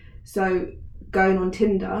dated. So going on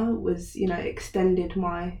Tinder was, extended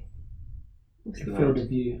my Field of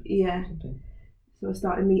view. Yeah. Something. So I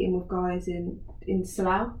started meeting with guys in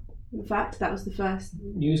Slough. In fact, that was the first.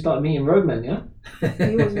 You started meeting roadmen, yeah?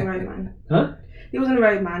 He wasn't a roadman. Huh? He wasn't a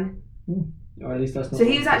roadman. Or at least that's not. So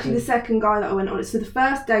he was actually the second guy that I went on. So the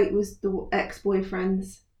first date was the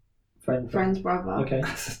ex-boyfriend's friend's brother. Okay.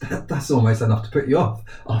 That's almost enough to put you off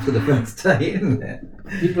after the first date, isn't it?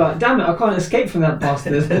 You'd be like, damn it, I can't escape from that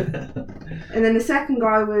bastard. And then the second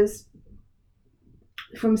guy was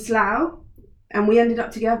from Slough, and we ended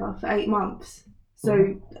up together for 8 months.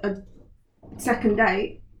 So a second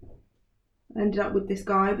date, I ended up with this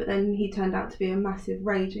guy, but then he turned out to be a massive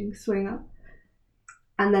raging swinger.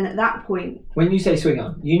 And then at that point, When you say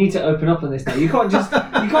swinger, you need to open up on this now. You can't just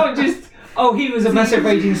oh, he was a massive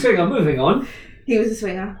raging swinger, moving on. he was a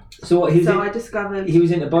swinger. So what, he was, I discovered he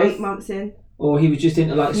was into both? 8 months in. Or he was just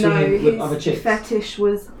into like swinging with other his chicks? fetish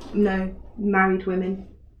was married women.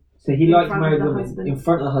 So he in liked front of married the women husband. in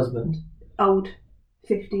front of the husband. Old,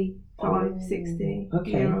 55, 60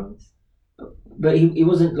 Okay. year olds. But he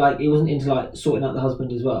wasn't into like sorting out the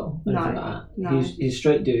husband as well. Or anything No, like that. no. He's a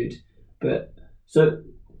straight dude. But so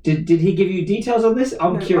did he give you details on this?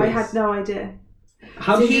 I'm curious. I had no idea.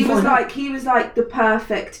 How So did he you was find out? like the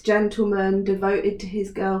perfect gentleman, devoted to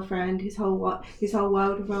his girlfriend. His whole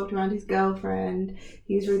world revolved around his girlfriend.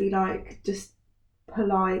 He was really like just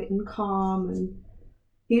polite and calm, and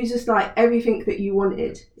he was just like everything that you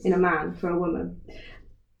wanted in a man for a woman.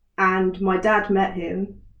 And my dad met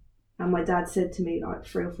him, and my dad said to me like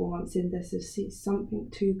 3 or 4 months in, there's something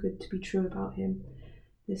too good to be true about him.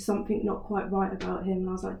 There's something not quite right about him. And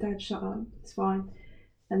I was like, Dad, shut up, it's fine.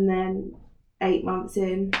 And then 8 months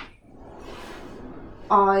in,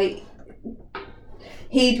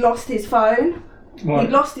 he'd lost his phone. Right.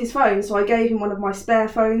 He'd lost his phone, so I gave him one of my spare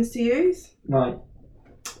phones to use. Right.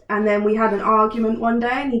 And then we had an argument one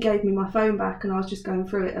day, and he gave me my phone back, and I was just going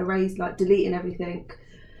through it, deleting everything,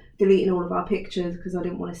 deleting all of our pictures because I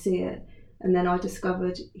didn't want to see it. And then I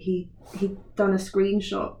discovered he'd done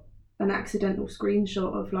an accidental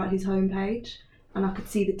screenshot of like his homepage, and I could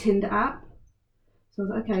see the Tinder app. So I was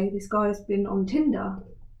like, okay, this guy's been on Tinder.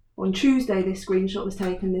 On Tuesday, this screenshot was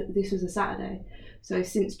taken. This was a Saturday. So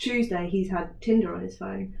since Tuesday, he's had Tinder on his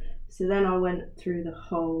phone. So then I went through the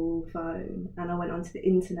whole phone, and I went onto the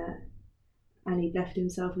internet, and he'd left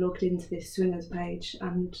himself logged into this swingers page,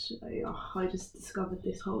 and I just discovered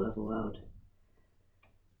this whole other world.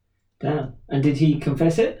 Damn. And did he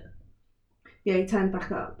confess it? Yeah, he turned back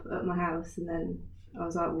up at my house, and then I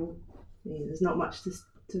was like, well, there's not much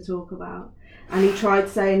to talk about. And he tried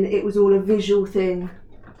saying that it was all a visual thing,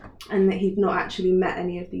 and that he'd not actually met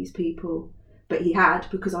any of these people. But he had,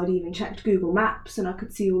 because I'd even checked Google Maps, and I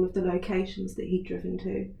could see all of the locations that he'd driven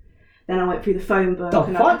to. Then I went through the phone book,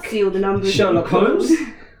 and I could see all the numbers. Sherlock Holmes?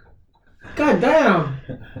 God damn.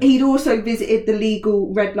 He'd also visited the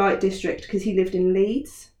legal red light district because he lived in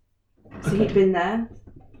Leeds. So he'd been there.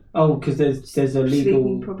 Oh, because there's a legal...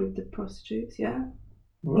 Sleeping probably with the prostitutes, yeah.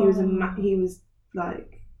 Right. He was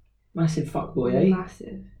like... Massive fuckboy, eh?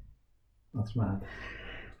 Massive. That's mad.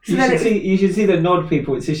 So You should see the nod,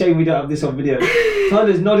 people. It's a shame we don't have this on video.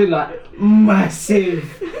 Tyler's nodding like massive,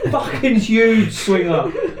 fucking huge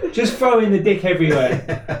swinger, just throwing the dick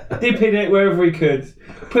everywhere, dipping it wherever he could,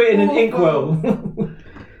 put it in an inkwell.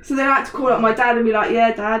 So then I had to call up my dad and be like,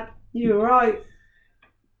 "Yeah, Dad, you alright?"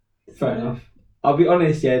 Fair enough. I'll be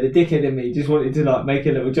honest, yeah, the dickhead in me just wanted to like make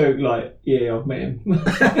a little joke, like, yeah, I've met him.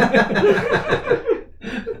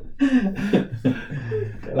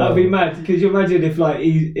 That'd be mad, because you imagine if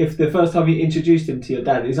the first time you introduced him to your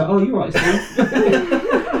dad, he's like, "Oh, you're right, Steve."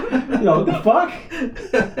 You're like, what the fuck?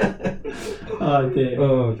 Oh dear.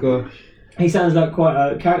 Oh gosh. He sounds like quite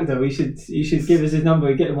a character. You should give us his number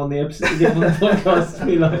and get him on the episode, get him on the podcast. To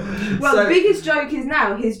be like, well, the biggest joke is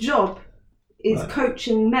now his job is Right.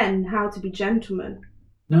 coaching men how to be gentlemen.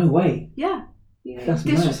 no way. Yeah, you know, That's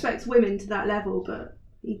he disrespects women to that level, but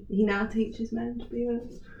he now teaches men to be men.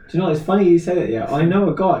 Do you know what? It's funny you say that. Yeah, I know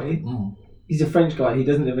a guy. Mm. He's a French guy. He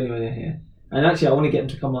doesn't live anywhere near here. And actually, I want to get him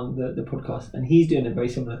to come on the podcast. And he's doing a very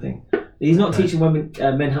similar thing. He's not teaching women,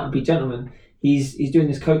 men how to be gentlemen. He's doing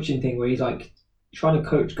this coaching thing where he's like trying to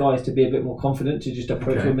coach guys to be a bit more confident to just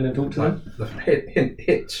approach women and talk to them. The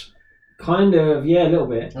hitch. Kind of, yeah, a little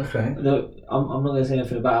bit. Okay. Look, I'm not going to say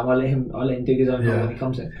anything about him. I'll let him dig his own hole when he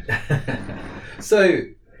comes in. So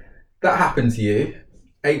that happened to you.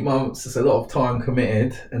 8 months, it's a lot of time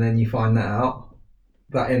committed, and then you find that out.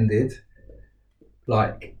 That ended.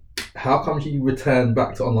 Like, how come you returned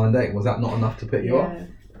back to online dating? Was that not enough to put you off?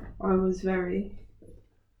 I was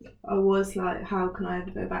like, how can I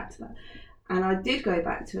ever go back to that? And I did go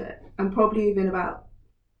back to it, and probably within about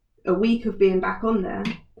a week of being back on there,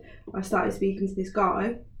 I started speaking to this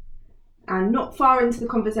guy, and not far into the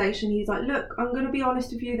conversation, he's like, "Look, I'm going to be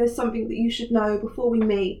honest with you, there's something that you should know before we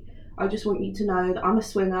meet. I just want you to know that I'm a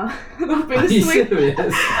swinger." I've been Are you serious?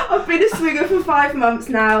 I've been a swinger for 5 months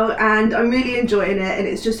now, and I'm really enjoying it, and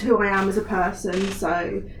it's just who I am as a person,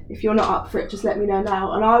 so if you're not up for it, just let me know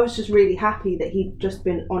now. And I was just really happy that he'd just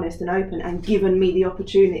been honest and open and given me the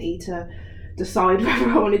opportunity to decide whether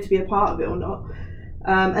I wanted to be a part of it or not.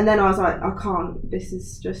 And then I was like, I can't, this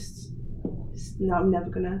is just, no, I'm never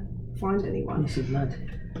going to find anyone. This is mad.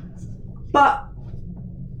 But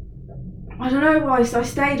I don't know why, so I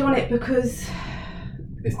stayed on it because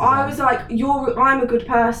I was like, I'm a good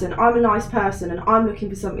person, I'm a nice person, and I'm looking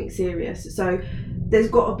for something serious. So there's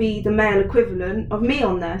got to be the male equivalent of me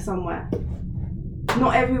on there somewhere.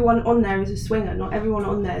 Not everyone on there is a swinger. Not everyone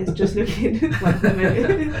on there is just looking for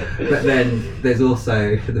me. But then there's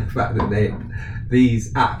also the fact that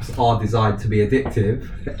these apps are designed to be addictive,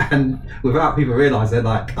 and without people realising, they're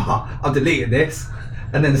like, I'm deleting this.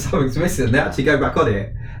 and then something's missing. They actually go back on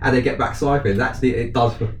it and they get back swiping. Actually, it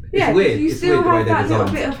does. It's Yeah, weird. you It's still weird the way have they're that little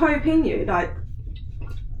designed. bit of hope in you. Like,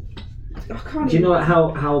 I can't. Do you know even-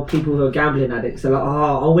 how people who are gambling addicts are like,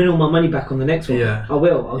 oh, I'll win all my money back on the next one. Yeah. I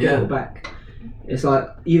will. I'll get Yeah. it all back. It's like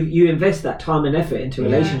you invest that time and effort into Yeah.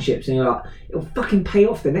 relationships, and you're like, it'll fucking pay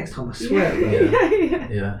off the next time. I swear. Yeah, Bro. yeah.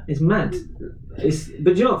 Yeah. It's mad.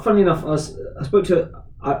 But you know what? Funny enough, I spoke to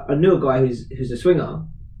I knew a guy who's a swinger,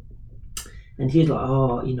 and he's like,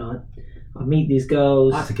 oh, you know, I meet these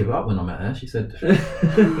girls. I had to give it up when I met her. She said, and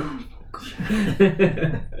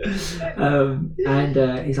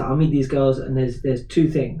he's like, I meet these girls, and there's two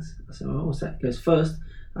things. I said, oh, what's that? He goes, first,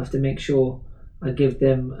 I have to make sure I give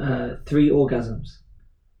them 3 orgasms.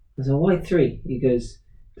 I said, why 3? He goes,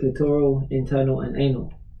 clitoral, internal, and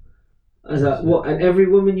anal. I was like, what? And every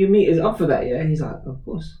woman you meet is up for that, yeah? He's like, of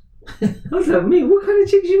course. I was like, mate, what kind of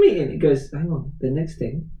chicks you meeting? He goes, hang on, the next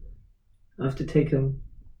thing, I have to take them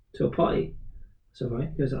to a party. So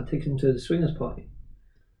right, he goes, I'll take them to the swingers party.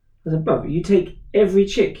 I said, bro, you take every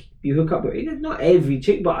chick you hook up with. He goes, not every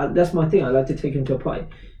chick, but that's my thing. I like to take him to a party.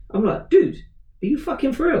 I'm like, dude, are you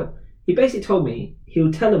fucking for real? He basically told me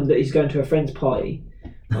he'll tell him that he's going to a friend's party,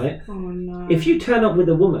 right? Oh no. If you turn up with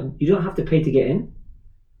a woman, you don't have to pay to get in,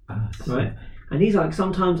 right? And he's like,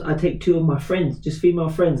 sometimes I take 2 of my friends, just female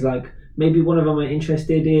friends, like maybe one of them I'm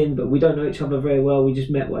interested in, but we don't know each other very well. We just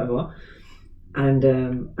met, whatever. And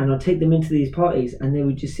I'll take them into these parties, and they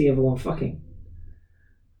would just see everyone fucking.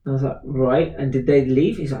 And I was like, right. And did they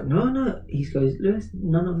leave? He's like, no. He goes, Lewis,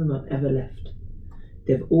 none of them have ever left.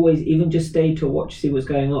 They've always even just stayed to watch, see what's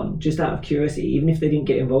going on, just out of curiosity, even if they didn't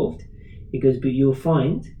get involved. He goes, but you'll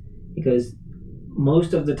find, he goes,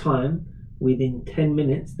 most of the time, within 10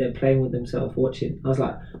 minutes, they're playing with themselves, watching. I was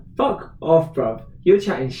like, fuck off, bruv. You're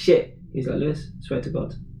chatting shit. He's like, Lewis, swear to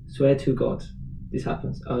God, this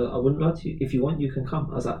happens. I wouldn't lie to you. If you want, you can come.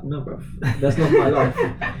 I was like, no, bruv, that's not my life.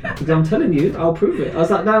 Because I'm telling you, I'll prove it. I was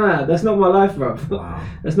like, no, that's not my life, bruv. Wow.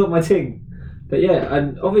 That's not my thing. But yeah,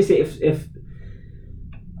 and obviously, if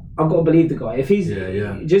I've got to believe the guy. If he's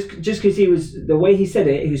just because he was the way he said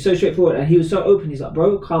it, he was so straightforward and he was so open. He's like,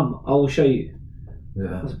 bro, come, I will show you.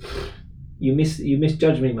 Yeah. You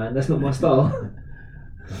misjudged me, man. That's not my style.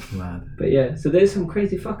 That's mad. But yeah, so there's some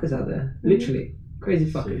crazy fuckers out there, literally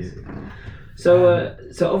crazy fuckers. Jeez. So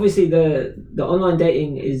obviously the online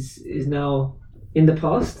dating is now in the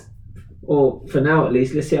past, or for now at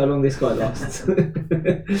least. Let's see how long this guy lasts.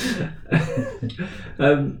 Are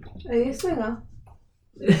you a swinger?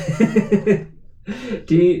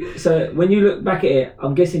 So when you look back at it,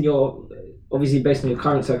 I'm guessing you're obviously, based on your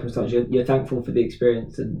current circumstance, you're thankful for the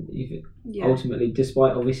experience, and you ultimately,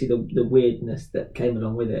 despite obviously the weirdness that came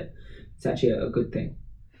along with it, it's actually a good thing.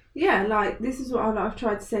 Yeah, like this is what I've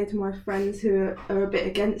tried to say to my friends who are a bit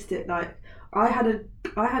against it. Like I had a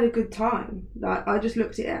good time. Like I just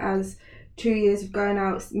looked at it as 2 years of going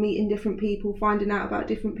out, meeting different people, finding out about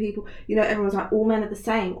different people. You know, everyone's like, all men are the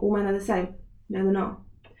same. All men are the same. No, they're not.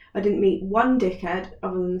 I didn't meet one dickhead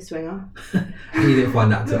other than the swinger. You didn't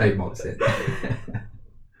find that until 8 months in.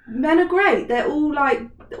 Men are great. They're all like,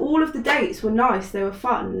 all of the dates were nice. They were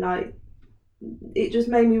fun. Like, it just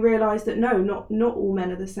made me realise that no, not all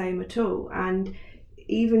men are the same at all. And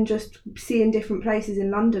even just seeing different places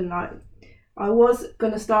in London, like I was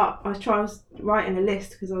writing a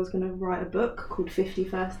list because I was going to write a book called 50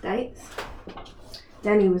 First Dates.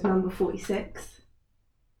 Denny was number 46.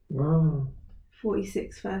 Wow.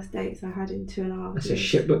 46 first dates I had in 2.5 That's years. a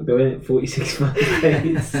shit book though, isn't it? 46 first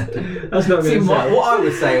dates. That's not See, going to say. what I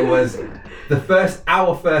would say was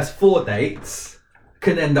our first 4 dates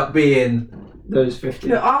can end up being Those 50.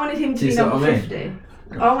 No, I wanted him to Do you be see what number I mean?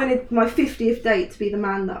 50. I wanted my 50th date to be the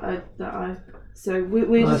man that I. So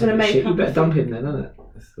we're just That's a going to bit make shit. up. You better dump him then, isn't it?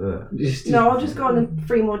 No, I'll just go on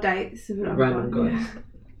 3 more dates. Random guys.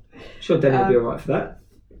 Sure, Denny will be alright for that.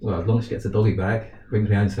 well, as long as she gets a dolly bag, brings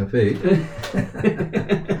me home some food.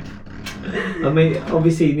 I mean,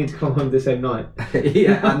 obviously you need to come home the same night.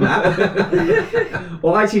 Yeah, and that.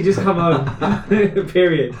 Or actually just come home,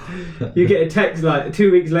 period. You get a text like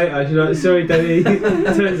 2 weeks later, she's like, sorry Denny,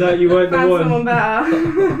 turns out you weren't the Found one. someone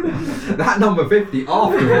better. That number 50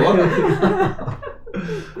 after all.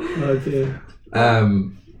 Oh dear.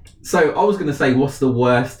 So I was going to say, what's the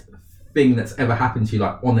worst thing that's ever happened to you,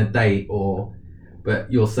 like on a date,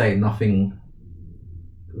 but you're saying nothing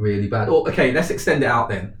really bad. Or okay, let's extend it out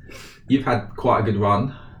then. You've had quite a good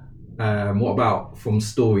run. What about from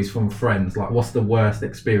stories from friends? Like, what's the worst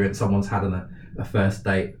experience someone's had on a first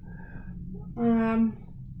date? None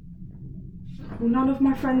of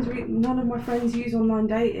my friends use online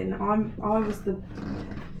dating. I was the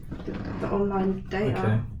online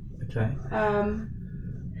dater. Okay.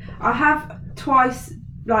 I have twice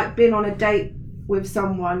like been on a date with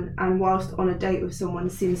someone, and whilst on a date with someone,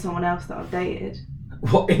 seen someone else that I've dated.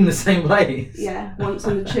 What, in the same place? Yeah, once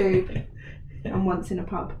on the tube and once in a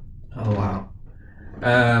pub. Oh wow.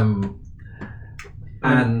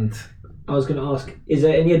 And I was going to ask, is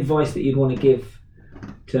there any advice that you'd want to give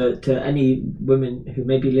to any women who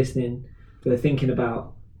may be listening, who are thinking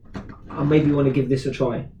about, I maybe want to give this a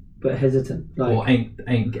try, but hesitant? Like, or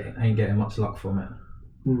ain't getting much luck from it.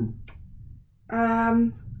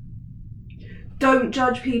 Don't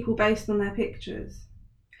judge people based on their pictures.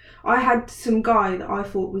 I had some guy that I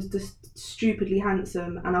thought was just stupidly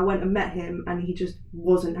handsome, and I went and met him and he just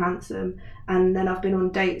wasn't handsome. And then I've been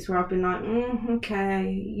on dates where I've been like, okay,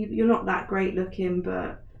 you're not that great looking,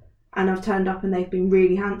 and I've turned up and they've been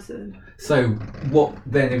really handsome. So what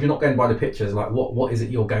then, if you're not going by the pictures, like what is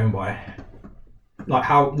it you're going by? Like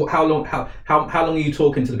how long are you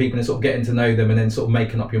talking to the people and sort of getting to know them and then sort of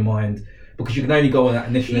making up your mind? Because you can only go on that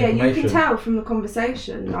initial information. Yeah, you can tell from the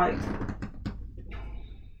conversation, like.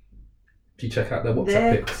 Do you check out their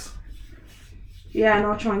WhatsApp pics? Yeah, and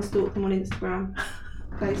I'll try and stalk them on Instagram,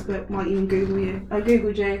 Facebook, might even Google you. I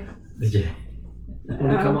Googled you. Did you? what do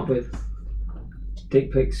you come up with?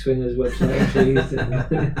 Dick pic swingers website, please.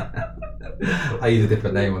 I use a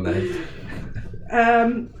different name on those.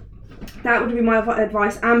 That would be my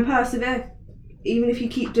advice, and persevere. Even if you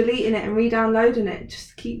keep deleting it and re-downloading it,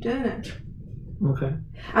 just keep doing it. Okay.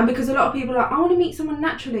 And because a lot of people are like, I want to meet someone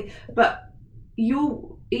naturally, but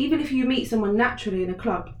even if you meet someone naturally in a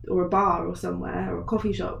club or a bar or somewhere or a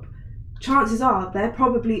coffee shop, chances are they're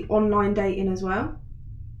probably online dating as well.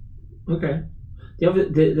 Okay.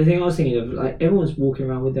 The thing I was thinking of, like, everyone's walking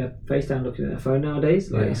around with their face down looking at their phone nowadays.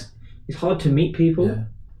 Like, it's hard to meet people.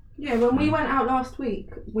 Yeah, when we went out last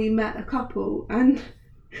week, we met a couple, and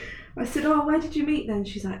I said, oh, where did you meet then?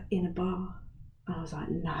 She's like, in a bar. And I was like,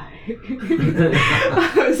 no.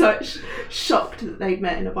 I was like shocked that they'd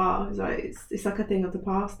met in a bar. I was like, it's like a thing of the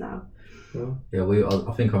past now. Yeah,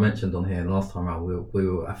 I think I mentioned on here last time around, we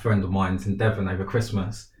were a friend of mine's in Devon over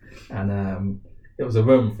Christmas, and it was a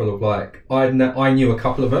room full of like, I knew a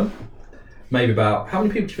couple of them, maybe about, how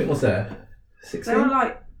many people do you think was there? 16? They were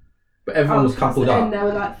like, but everyone was coupled up. And there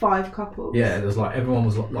were like 5 couples. Yeah, there was like, everyone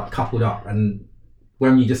was like coupled up, and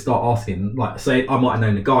when you just start asking, like, say I might have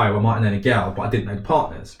known a guy or I might have known a girl, but I didn't know the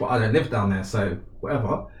partners, but I don't live down there, so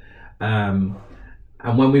whatever. And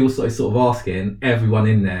when we were sort of asking, everyone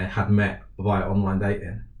in there had met via online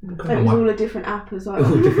dating. Okay. It was all a different app as well.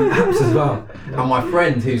 All different apps as well. And my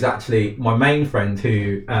friend, who's actually my main friend,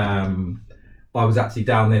 who I was actually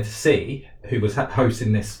down there to see, who was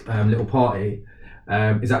hosting this little party,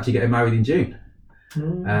 is actually getting married in June.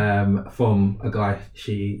 From a guy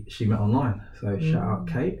she met online. So shout out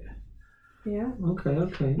Kate. Yeah.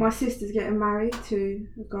 Okay. My sister's getting married to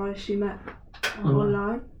a guy she met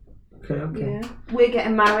online. Okay. Yeah. We're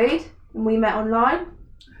getting married and we met online.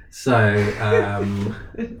 So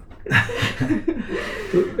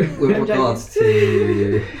with regards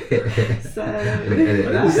to so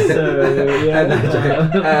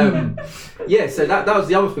that was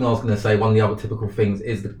the other thing I was going to say. One of the other typical things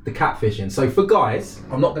is the catfishing. So for guys,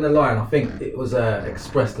 I'm not going to lie, and I think it was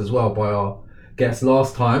expressed as well by our guest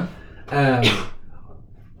last time. That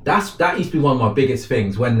used to be one of my biggest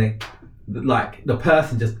things, when the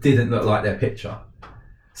person just didn't look like their picture.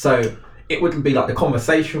 So it wouldn't be like, the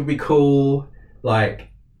conversation would be cool, like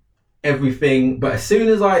everything, but as soon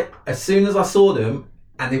as I saw them,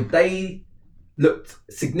 and if they looked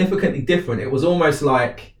significantly different, it was almost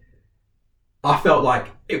like I felt like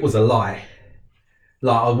it was a lie.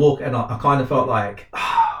 Like I walk and I kind of felt like,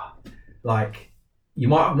 like you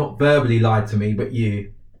might have not verbally lied to me, but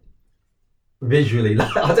you visually,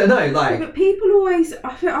 like, I don't know, like. But people always,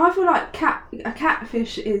 I feel like a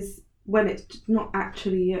catfish is when it's not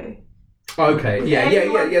actually you. Okay, yeah,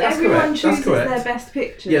 that's everyone correct. chooses That's correct. their best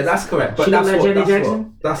pictures. Yeah, that's correct. But She that's looked like what, Janet that's Jackson.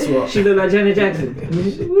 what. That's what. She looked like Janet Jackson.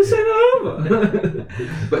 We'll send her over.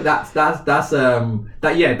 But that's what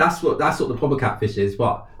the proper catfish is.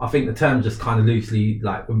 But I think the term just kind of loosely,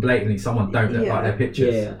 like, when blatantly someone don't look like their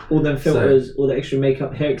pictures. Yeah, all them filters, all the extra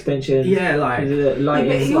makeup, hair extensions. Yeah, like lighting.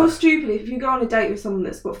 But you're stupid if you go on a date with someone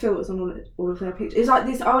that's got filters on all of their pictures. It's like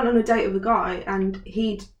this. I went on a date with a guy and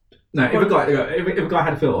he'd. No, if a guy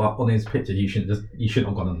had a filter on his picture, you shouldn't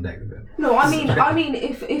have gone on a date with him. No, I mean,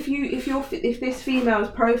 if this female's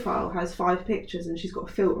profile has 5 pictures and she's got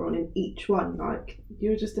a filter on in each one, like,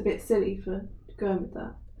 you're just a bit silly for going with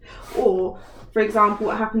that. Or, for example,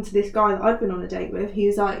 what happened to this guy that I'd been on a date with? He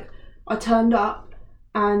was like, I turned up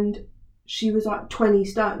and she was like 20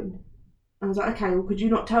 stone. I was like, okay, well, could you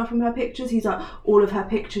not tell from her pictures? He's like, all of her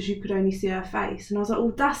pictures, you could only see her face. And I was like,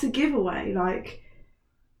 well, that's a giveaway. Like,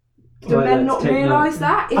 do Right, men let's not take realise note.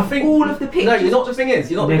 that? If I think all of the pictures... No, you know what the thing is.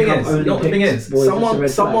 You know what the thing Makeup is. You know what the thing only is. picks boys, that's a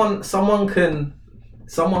red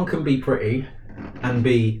Someone can be pretty and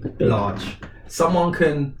be large. Someone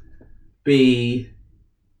can be,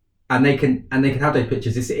 and they can have those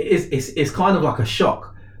pictures. It's kind of like a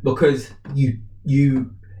shock, because you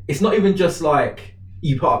it's not even just like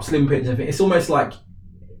you put up slim pictures and things. It's almost like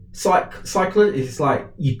cycling. It's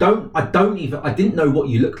like I didn't know what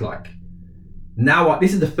you looked like. Now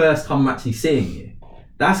this is the first time I'm actually seeing you.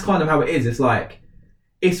 That's kind of how it is. It's like,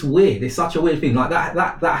 it's weird. It's such a weird thing. Like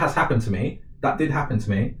that has happened to me. That did happen to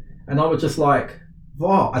me, and I was just like,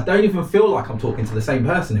 wow, I don't even feel like I'm talking to the same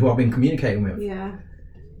person who I've been communicating with. Yeah.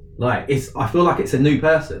 Like, I feel like it's a new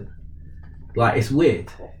person. Like, it's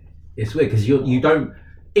weird. It's weird because you don't,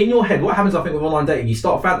 in your head, what happens, I think, with online dating, you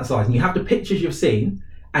start fantasizing. You have the pictures you've seen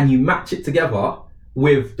and you match it together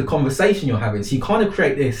with the conversation you're having. So you kind of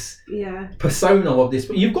create this persona of this.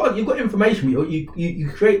 You've got information, but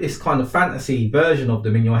you create this kind of fantasy version of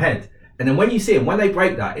them in your head. And then when you see them, when they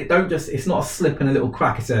break that, it's not a slip and a little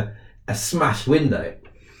crack. It's a smashed window.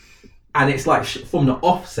 And it's like from the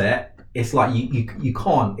offset, it's like you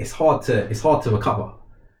can't. It's hard to recover.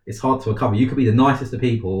 It's hard to recover. You could be the nicest of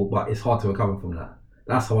people, but it's hard to recover from that.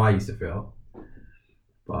 That's how I used to feel.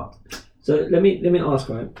 But so let me ask,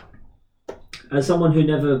 right? As someone who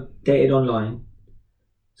never dated online,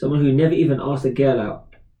 someone who never even asked a girl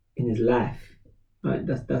out in his life, right?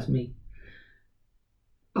 That's me.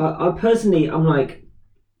 I personally, I'm like,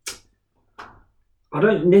 I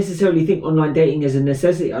don't necessarily think online dating is a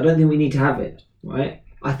necessity. I don't think we need to have it, right?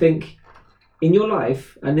 I think in your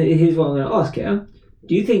life, and here's what I'm going to ask you,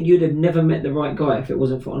 do you think you'd have never met the right guy if it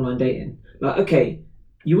wasn't for online dating? Like, okay,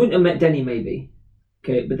 you wouldn't have met Denny maybe,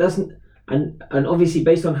 okay, but that's, and obviously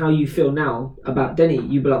based on how you feel now about Denny,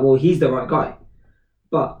 you'd be like, well, he's the right guy.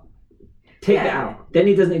 But take that out.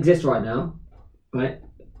 Denny doesn't exist right now, right?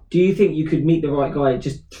 Do you think you could meet the right guy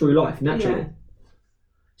just through life, naturally? Yeah.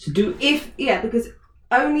 So because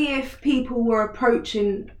only if people were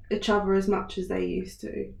approaching each other as much as they used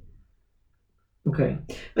to. Okay.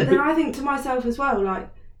 But then I think to myself as well, like,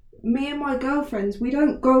 me and my girlfriends, we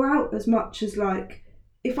don't go out as much as, like,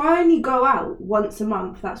 if I only go out once a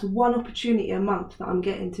month, that's one opportunity a month that I'm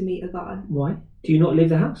getting to meet a guy. Why? Do you not leave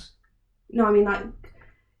the house? No, I mean, like...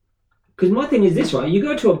 Because my thing is this, right? You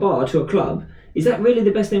go to a bar, to a club, is that really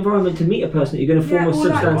the best environment to meet a person that you're going to form a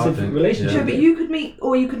substantive relationship Sure, with? but you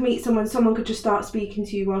could meet someone could just start speaking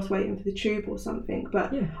to you whilst waiting for the tube or something.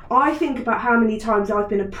 But I think about how many times I've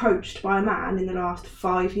been approached by a man in the last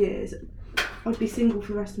 5 years. I'd be single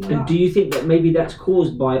for the rest of my life. And do you think that maybe that's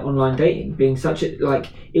caused by online dating being such a,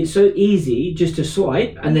 like, it's so easy just to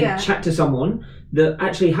swipe and then chat to someone, that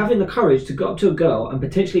actually having the courage to go up to a girl and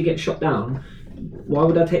potentially get shot down, why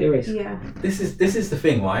would I take the risk? Yeah. This is the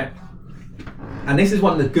thing, right? And this is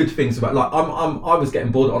one of the good things about, like, I was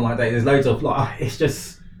getting bored of online dating. There's loads of, like, it's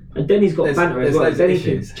just... And Denny's got banter as well. Denny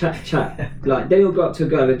can chat. Like, Denny will go up to a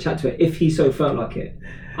girl and chat to her if he so felt like it.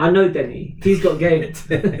 I know Denny. He's got game.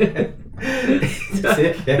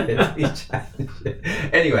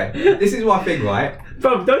 Anyway, this is my thing, right?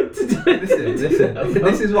 Bro, don't... Listen.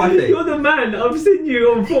 This is my thing. You're the man. I've seen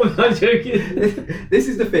you on form. I'm joking. This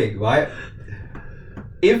is the thing, right?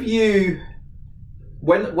 If you...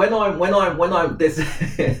 When I'm there's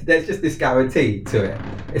just this guarantee to it.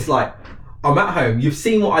 It's like, I'm at home, you've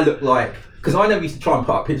seen what I look like, because I never used to try and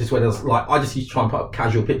put up pictures where there's like, I just used to try and put up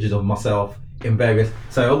casual pictures of myself in various,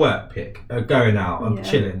 so a work pic, going out, I'm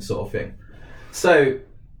chilling sort of thing. So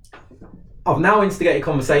I've now instigated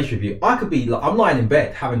conversation with you. I could be like, I'm lying in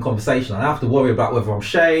bed having conversation. I don't have to worry about whether I'm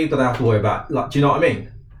shaved. I don't have to worry about, like, do you know what I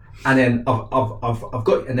mean? And then I've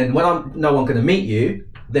got, and then when I'm going to meet you,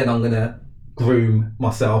 then I'm gonna groom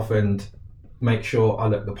myself and make sure I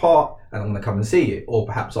look the part, and I'm going to come and see you, or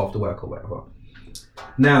perhaps after work or whatever.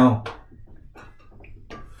 Now,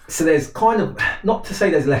 so there's kind of, not to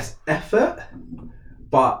say there's less effort,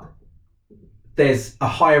 but there's a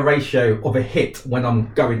higher ratio of a hit when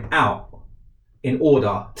I'm going out in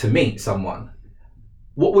order to meet someone.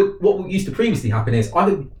 What used to previously happen is I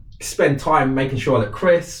would spend time making sure I look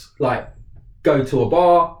crisp, like go to a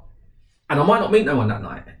bar, and I might not meet no one that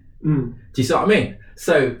night. Do you see what I mean?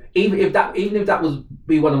 So even if that was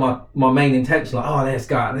be one of my main intentions, like, oh, let's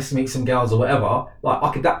go out, let's meet some girls or whatever, like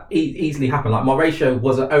I could easily happen. Like my ratio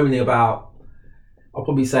was only about, I'll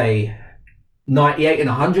probably say 98 and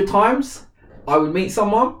 100 times I would meet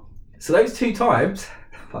someone. So those 2 times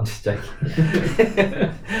I'm just joking.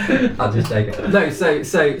 I'm just joking.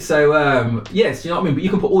 No, yes, you know what I mean. But you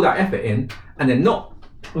can put all that effort in and then not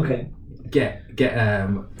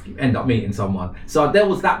end up meeting someone. So there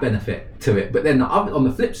was that benefit to it. But then on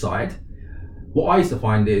the flip side, what I used to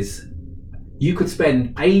find is you could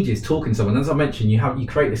spend ages talking to someone. As I mentioned, you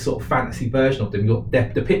create this sort of fantasy version of them.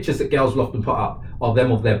 The pictures that girls will often put up are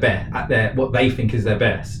them of their best at what they think is their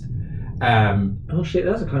best. Oh shit,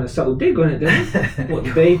 that's a kind of subtle dig on it, then. What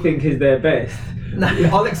they think is their best. No,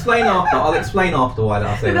 I'll explain after why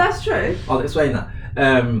I say But that. that's true. I'll explain that.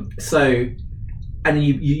 So, and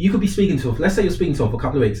you could be speaking to them. Let's say you're speaking to them for a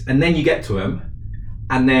couple of weeks, and then you get to them,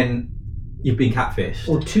 and then you've been catfished.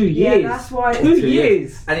 Or 2 years. Yeah, that's why. 2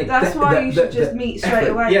 years. And That's why you should just meet straight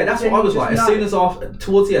away. Yeah, that's what I was like. Just As soon as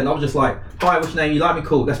towards the end, I was just like, "Hi, what's your name? You like me?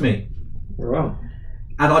 Cool, that's me." Wow.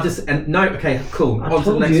 And okay, cool. I On to the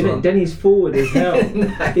told next you, one. Denny's forward as hell.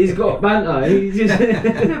 He's got banter. He's just.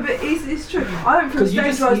 No, but it's true. I went from 'Cause a you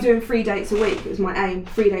stage just- where I was doing 3 dates a week. It was my aim,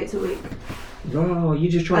 3 dates a week. Oh, you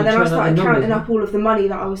just trying And to then I turn out started the counting numbers. up all of the money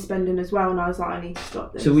that I was spending as well, and I was like, I need to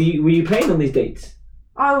stop this. So were you paying on these dates?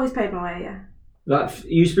 I always paid my way, yeah. Like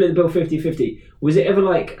you split the bill 50-50. Was it ever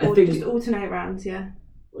like a Or thing? just alternate rounds, yeah.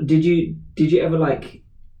 Did you ever like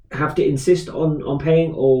have to insist on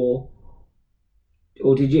paying, or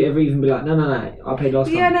did you ever even be like, no, I paid last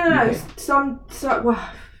time? Yeah, no. You pay. Well,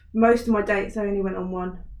 most of my dates I only went on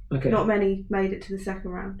one. Okay. Not many made it to the second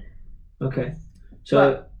round. Okay.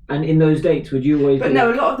 So and in those dates, would you always? But be no,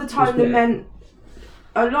 like, a lot of the time the men,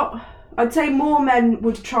 I'd say more men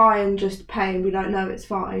would try and just pay and be like, no, it's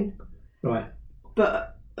fine. Right.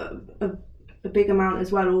 But a big amount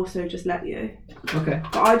as well also just let you. Okay.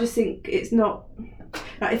 But I just think it's not.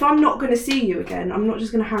 Like, if I'm not going to see you again, I'm not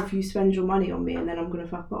just going to have you spend your money on me and then I'm going to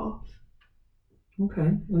fuck off.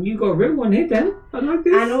 Okay. Well, you got a real one here, then. I like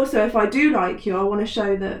this. And also, if I do like you, I want to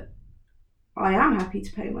show that I am happy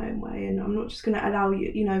to pay my own way, and I'm not just going to allow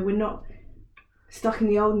you. You know, we're not stuck in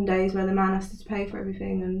the olden days where the man has to pay for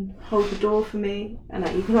everything and hold the door for me, and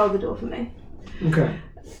you can hold the door for me. Okay.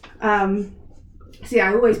 So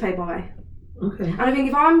yeah, I always paid my way. Okay. And I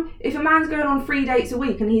think if a man's going on 3 dates a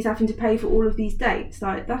week and he's having to pay for all of these dates,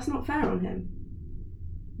 like, that's not fair on him.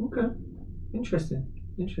 Okay. Interesting.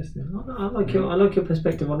 I like your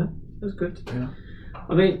perspective on it. That's good. Yeah.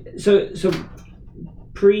 I mean, so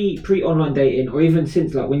pre online dating, or even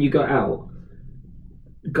since, like, when you go out,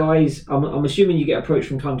 guys, I'm assuming you get approached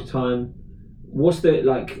from time to time. What's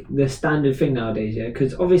the standard thing nowadays? Yeah,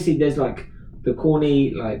 because obviously there's like the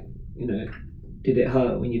corny, like, you know, did it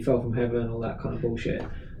hurt when you fell from heaven, all that kind of bullshit.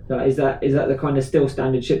 Like, is that the kind of still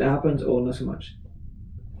standard shit that happens, or not so much?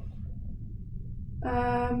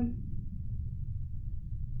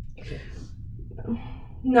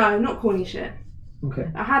 No, not corny shit. Okay.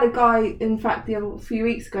 I had a guy, in fact, a few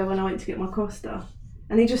weeks ago when I went to get my Costa,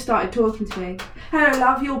 and he just started talking to me. Hello,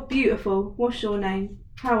 love, you're beautiful. What's your name?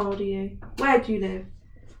 How old are you? Where do you live?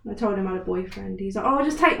 And I told him I had a boyfriend. He's like, oh,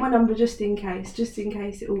 just take my number just in case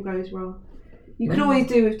it all goes wrong. You can always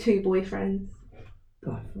do with 2 boyfriends.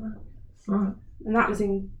 Right. And that was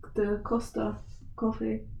in the Costa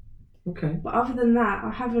coffee. Okay. But other than that, I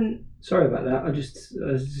haven't. Sorry about that. I just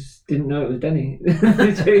didn't know it was Denny.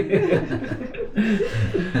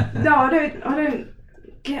 No, I don't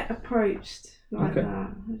get approached like Okay.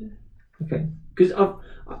 that. Okay. Because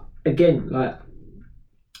again, like,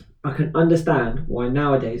 I can understand why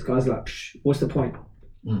nowadays guys are like, what's the point?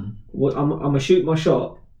 Well, I'm gonna shoot my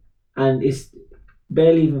shot, and it's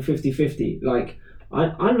barely even 50-50. Like,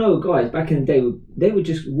 I know guys back in the day, they would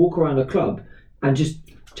just walk around a club and just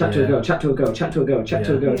chat to a girl, chat to a girl, chat to a girl, chat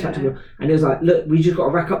to a girl, chat to a girl, and it was like, look, we just got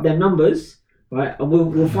to rack up their numbers, right, and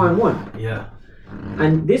we'll find one. Yeah.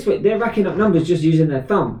 And this way, they're racking up numbers just using their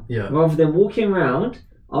thumb, rather than walking around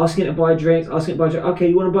asking to buy drinks, okay,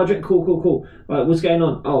 you want to buy a drink? Cool. Right, what's going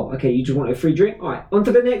on? Oh, okay, you just want a free drink? All right, on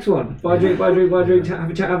to the next one. Buy a drink, have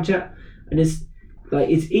a chat. And it's like,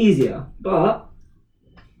 it's easier. But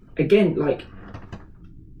again, like,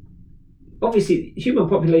 obviously, human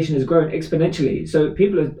population has grown exponentially, so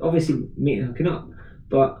people are obviously meeting, hooking up.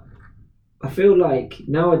 But I feel like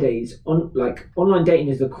nowadays, online dating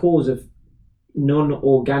is the cause of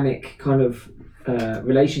non-organic kind of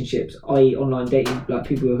relationships, i.e. online dating, like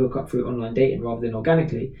people who hook up through online dating rather than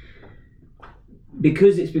organically,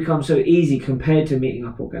 because it's become so easy compared to meeting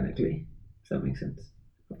up organically. Does that make sense?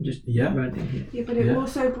 I'm just ranting here. Yeah, but it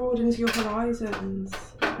also broadens your horizons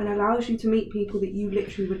and allows you to meet people that you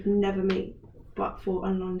literally would never meet but for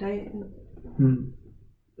online dating.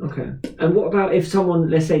 Okay. And what about if someone,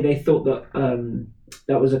 let's say they thought that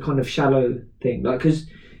that was a kind of shallow thing, like, because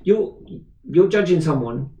you're judging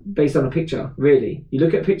someone based on a picture. Really, you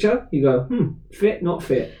look at a picture, you go, fit, not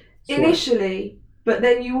fit. Swipe. Initially, but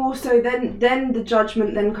then you also then the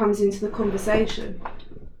judgment then comes into the conversation.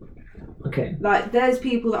 Okay. Like there's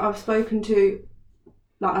people that I've spoken to,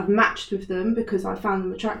 like I've matched with them because I found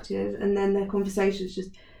them attractive, and then their conversation's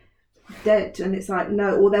just dead, and it's like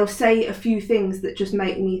no, or they'll say a few things that just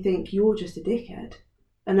make me think you're just a dickhead,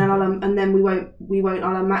 and then I'll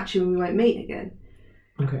unmatch you and we won't meet again.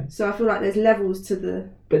 Okay. So I feel like there's levels to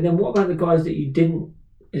the. But then what about the guys that you didn't?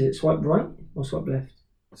 Is it swipe right or swipe left?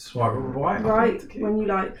 Swipe right. Right when you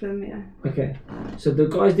like them, yeah. Okay. So the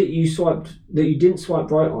guys that you didn't swipe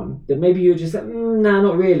right on, that maybe you were just like, nah,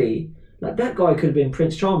 not really. Like that guy could have been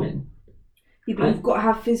Prince Charming. Yeah, but you've got to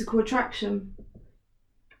have physical attraction.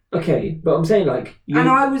 Okay, but I'm saying like. And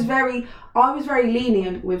I was very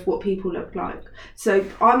lenient with what people look like. So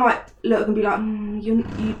I might look and be like, you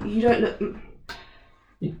don't look.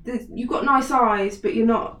 You've got nice eyes, but you're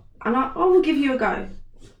not. And I will give you a go.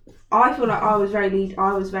 I feel like I was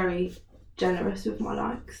very generous with my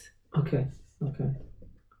likes. Okay.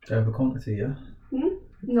 Over quantity, yeah.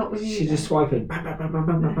 Not with you. She's just swiping. Bam, bam, bam, bam,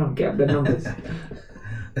 bam, bam, bam, get up the numbers.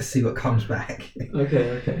 Let's see what comes back.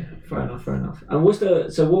 Okay. Fair enough. And what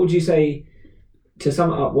would you say, to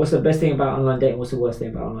sum it up, what's the best thing about online dating? What's the worst thing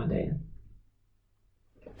about online dating?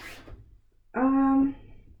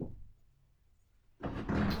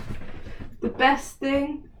 The best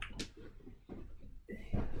thing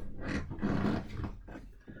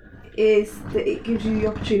is that it gives you the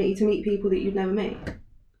opportunity to meet people that you'd never meet.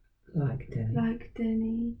 Like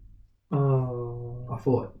Denny. Oh. I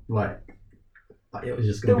thought like it was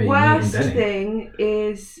just going to be the worst meeting Denny. Thing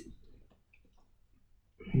is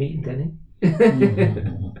meeting Denny.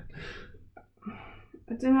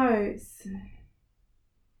 I don't know.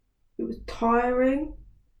 It was tiring,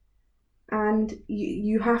 and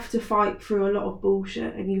you have to fight through a lot of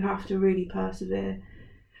bullshit, and you have to really persevere.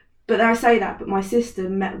 But I say that, but my sister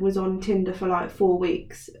was on Tinder for like 4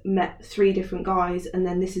 weeks, met 3 different guys, and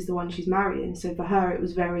then this is the one she's marrying. So for her, it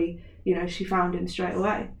was very, she found him straight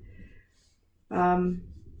away. Yeah.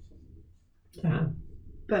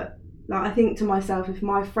 But like, I think to myself, if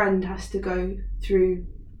my friend has to go through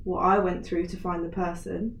what I went through to find the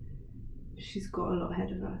person, she's got a lot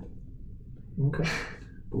ahead of her. Okay.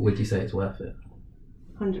 But would you say it's worth it?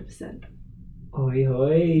 100%. Oi.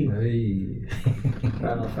 Hey.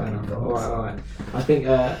 Fair enough. All right. I think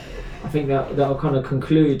that'll kind of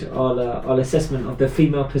conclude our assessment of the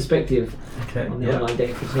female perspective on the online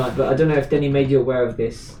dating for tonight. But I don't know if Denny made you aware of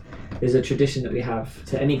this. There's a tradition that we have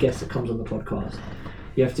to any guest that comes on the podcast.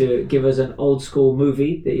 You have to give us an old school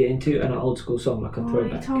movie that you're into and an old school song, like a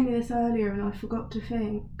throwback. You told me this earlier and I forgot to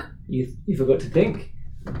think. You forgot to think?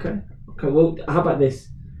 Okay. Well, how about this?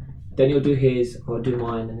 Then you'll do his, I'll do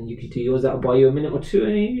mine, and then you can do yours. That'll buy you a minute or two,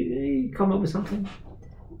 and you come up with something.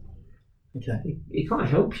 Okay. He can't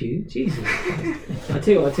help you. Jesus. I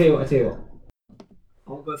tell you what.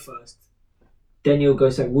 I'll go first. Then you'll go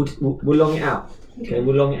second. We'll long it out. Okay,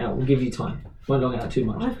 we'll long it out. We'll give you time. Won't long it out too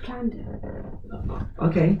much. I've planned it.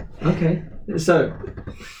 Okay. So,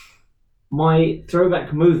 my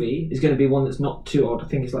throwback movie is going to be one that's not too old. I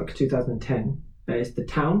think it's like 2010. It's The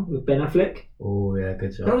Town with Ben Affleck. Oh yeah,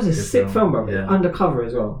 good job. That was a sick film, bro. Yeah. Undercover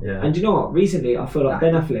as well. Yeah. And do you know what? Recently, I feel like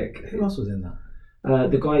Ben Affleck. Who else was in that?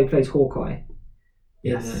 The guy who plays Hawkeye.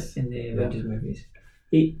 Yes. In the Avengers movies.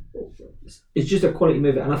 It's just a quality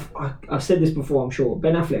movie, and I've said this before. I'm sure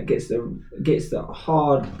Ben Affleck gets the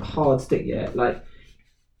hard stick. Yeah, like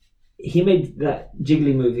he made that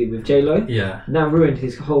Jiggly movie with J-Lo. Yeah. Now ruined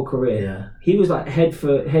his whole career. Yeah. He was like head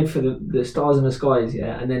for the stars in the skies.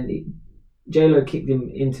 Yeah, and then J-Lo kicked him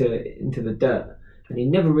into the dirt, and he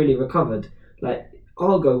never really recovered. Like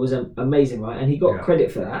Argo was amazing, right? And he got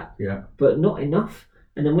credit for that. Yeah. But not enough.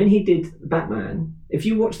 And then when he did Batman, if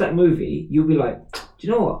you watch that movie, you'll be like, do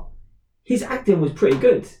you know what? His acting was pretty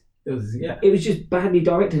good. It was just badly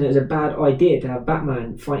directed, and it was a bad idea to have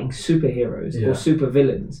Batman fighting superheroes or super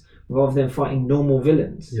villains rather than fighting normal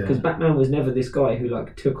villains. Because Batman was never this guy who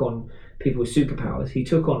like took on people with superpowers. He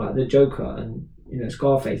took on like the Joker and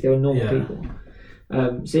Scarface. They were normal people.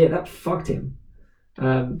 So that fucked him.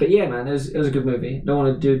 But yeah, man, it was a good movie. Don't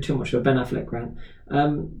want to do too much of a Ben Affleck rant.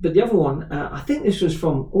 But the other one, I think this was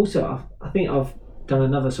from also. I think I've done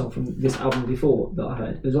another song from this album before that I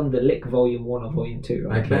heard. It was on the Lick Volume 1 or Volume 2,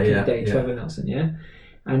 right? Back in the day, Trevor Nelson,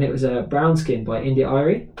 and it was Brown Skin by India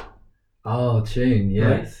Irie. Oh, tune,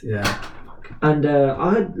 yes, right? Yeah. And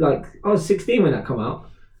I was 16 when that came out.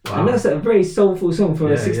 Wow. And that's a very soulful song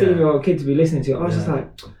for a 16-year-old kid to be listening to. I was just like,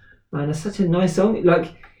 man, that's such a nice song.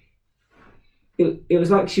 Like, it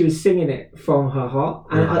was like she was singing it from her heart,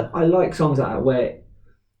 and Yeah. I like songs like that where,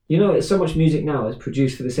 you know, so much music now is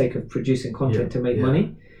produced for the sake of producing content to make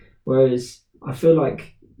money, whereas I feel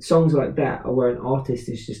like songs like that are where an artist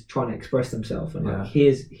is just trying to express themselves, and like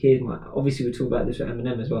here's my, obviously we talk about this with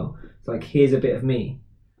Eminem as well. It's like, here's a bit of me,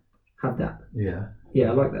 have that. Yeah,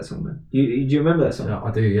 I like that song, man. Do you remember that song? Yeah,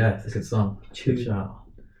 I do. Yeah, it's a good song. Good shout.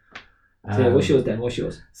 So what's yours then? What's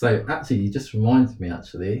yours? So actually, you just reminded me.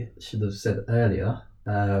 Actually, should have said earlier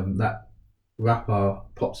that rapper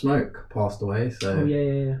Pop Smoke passed away. So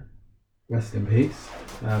yeah. rest in peace.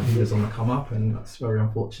 He was on the come up, and that's very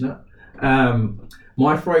unfortunate.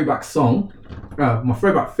 My throwback song, my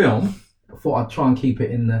throwback film. I thought I'd try and keep it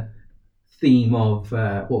in the theme of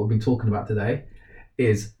what we've been talking about today.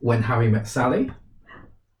 Is When Harry Met Sally.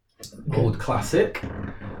 Old classic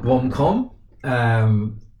rom-com.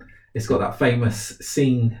 It's got that famous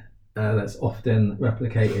scene that's often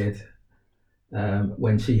replicated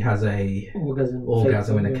when she has a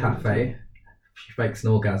orgasm in a cafe. She fakes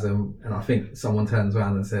an orgasm, and I think someone turns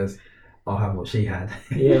around and says, "I'll have what she had."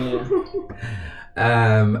 Yeah.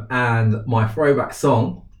 And my throwback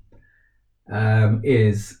song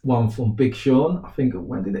is one from Big Sean. I think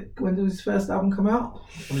when did his first album come out?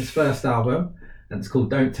 On his first album, and it's called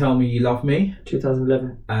 "Don't Tell Me You Love Me."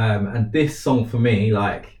 2011. And this song for me,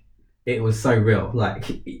 like, it was so real. Like,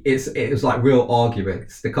 it was like real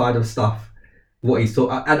arguments, the kind of stuff what he's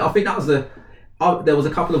talking. And I think that was there was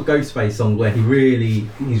a couple of Ghostface songs where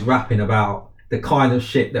he's rapping about the kind of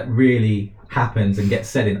shit that really happens and gets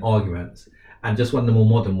said in arguments. And just one of the more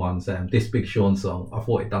modern ones, this Big Sean song, I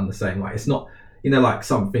thought it done the same. Like, it's not, you know, like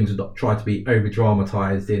some things would try to be over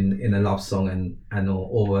dramatized in a love song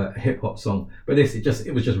or a hip hop song, but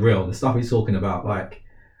it was just real. The stuff he's talking about, like,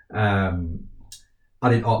 I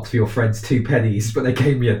didn't ask for your friends 2 pennies, but they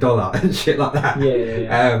gave me $1 and shit like that.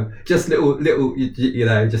 Yeah. Just little, you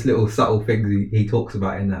know, just little subtle things he talks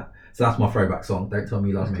about in that. So that's my throwback song. Don't Tell Me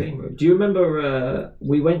You Love Me. Do you remember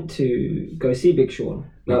we went to go see Big Sean?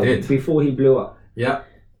 We did. Before he blew up. Yeah.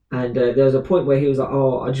 And there was a point where he was like,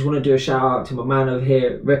 "Oh, I just want to do a shout out to my man over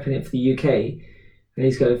here repping it for the UK." And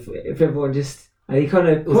he's going, "If everyone just..." And he kind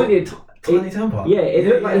of pointed. Tiny Temper. Yeah, it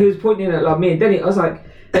looked like he was pointing at like me and Denny. I was like,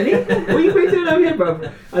 "Denny, what are you doing over here, bro?"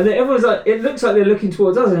 And then everyone's like, "It looks like they're looking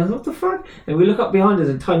towards us." And I was like, "What the fuck?" And we look up behind us,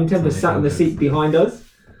 and Tiny Temper sat on the seat behind us.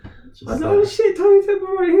 I was like, "Oh shit, Tiny Temper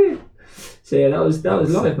right here." So yeah, that was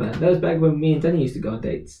live, man. That was back when me and Danny used to go on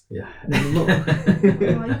dates. Yeah. Oh, you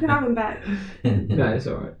can have him back. No, it's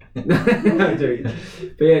alright. I'm joking.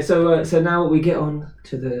 But yeah, so now we get on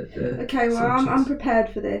to the okay, well, I'm prepared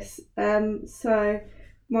for this. So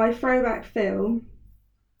my throwback film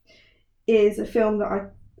is a film that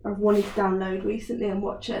I've wanted to download recently and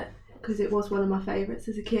watch it because it was one of my favourites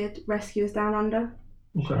as a kid, Rescuers Down Under.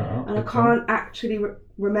 Okay. And I can't actually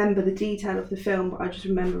remember the detail of the film, but I just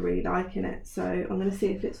remember really liking it. So I'm going to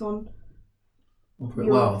see if it's on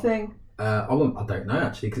your thing. I don't know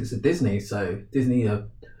actually, because it's a Disney. So Disney, you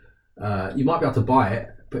might be able to buy it,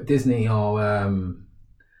 but Disney are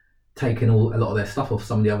taking a lot of their stuff off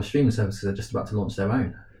some of the other streaming services. They're just about to launch their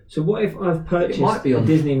own. So what if I've purchased a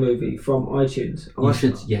Disney movie from iTunes?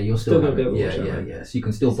 You'll still have it. Yeah. So you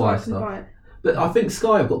can still buy stuff. But I think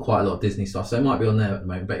Sky have got quite a lot of Disney stuff, so it might be on there at the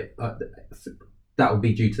moment. But that would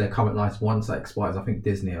be due to their current license. Once that expires, I think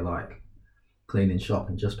Disney are like cleaning shop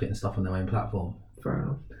and just putting stuff on their own platform. Fair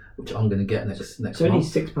enough. Which I'm going to get next month. It's only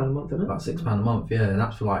 £6 a month, isn't it? About £6 a month, yeah. And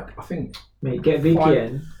that's for like, I think... Mate, get a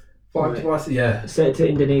VPN. Five devices, yeah. Set it to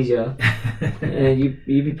Indonesia. And you'd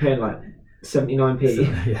be paying like 79p. So,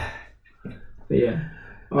 yeah. But yeah.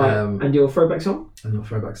 Alright, and your throwback song?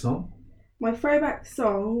 My throwback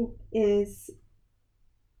song is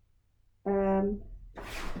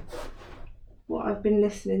what I've been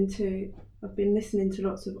listening to. I've been listening to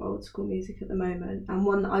lots of old school music at the moment, and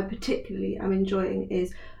one that I particularly am enjoying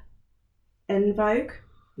is En Vogue,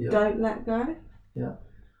 Don't Let Go. Yeah.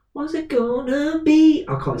 What's it gonna be?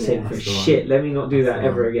 I can't sing for shit. Let me not do that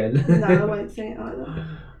ever again. No, I won't sing it either.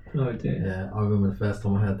 No dear. Yeah, I remember the first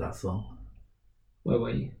time I heard that song. Where were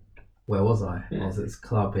you? Where was I? I was at this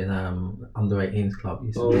club in under 18s club.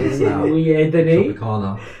 Used to Oh be yeah, Denny.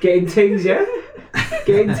 Tropicana. Getting things, yeah.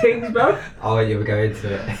 Getting things, bro. I won't even go into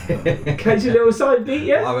it. Catch a little side beat,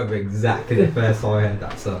 yeah. I remember exactly the first time I heard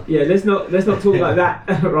that song. Yeah, let's not talk like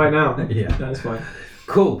that right now. Yeah, that's fine.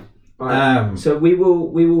 Cool. Right. So we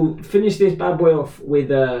will finish this bad boy off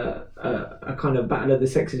with a kind of battle of the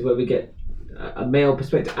sexes where we get a male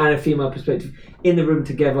perspective and a female perspective in the room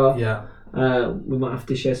together. Yeah. We might have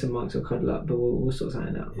to share some mics or cuddle up, but we'll sort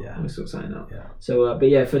something out. Yeah. We'll sort something out. Yeah. So, but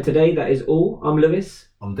yeah, for today that is all. I'm Lewis.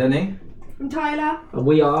 I'm Denny. I'm Tyler. And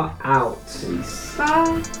we are out. Peace.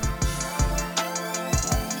 Bye.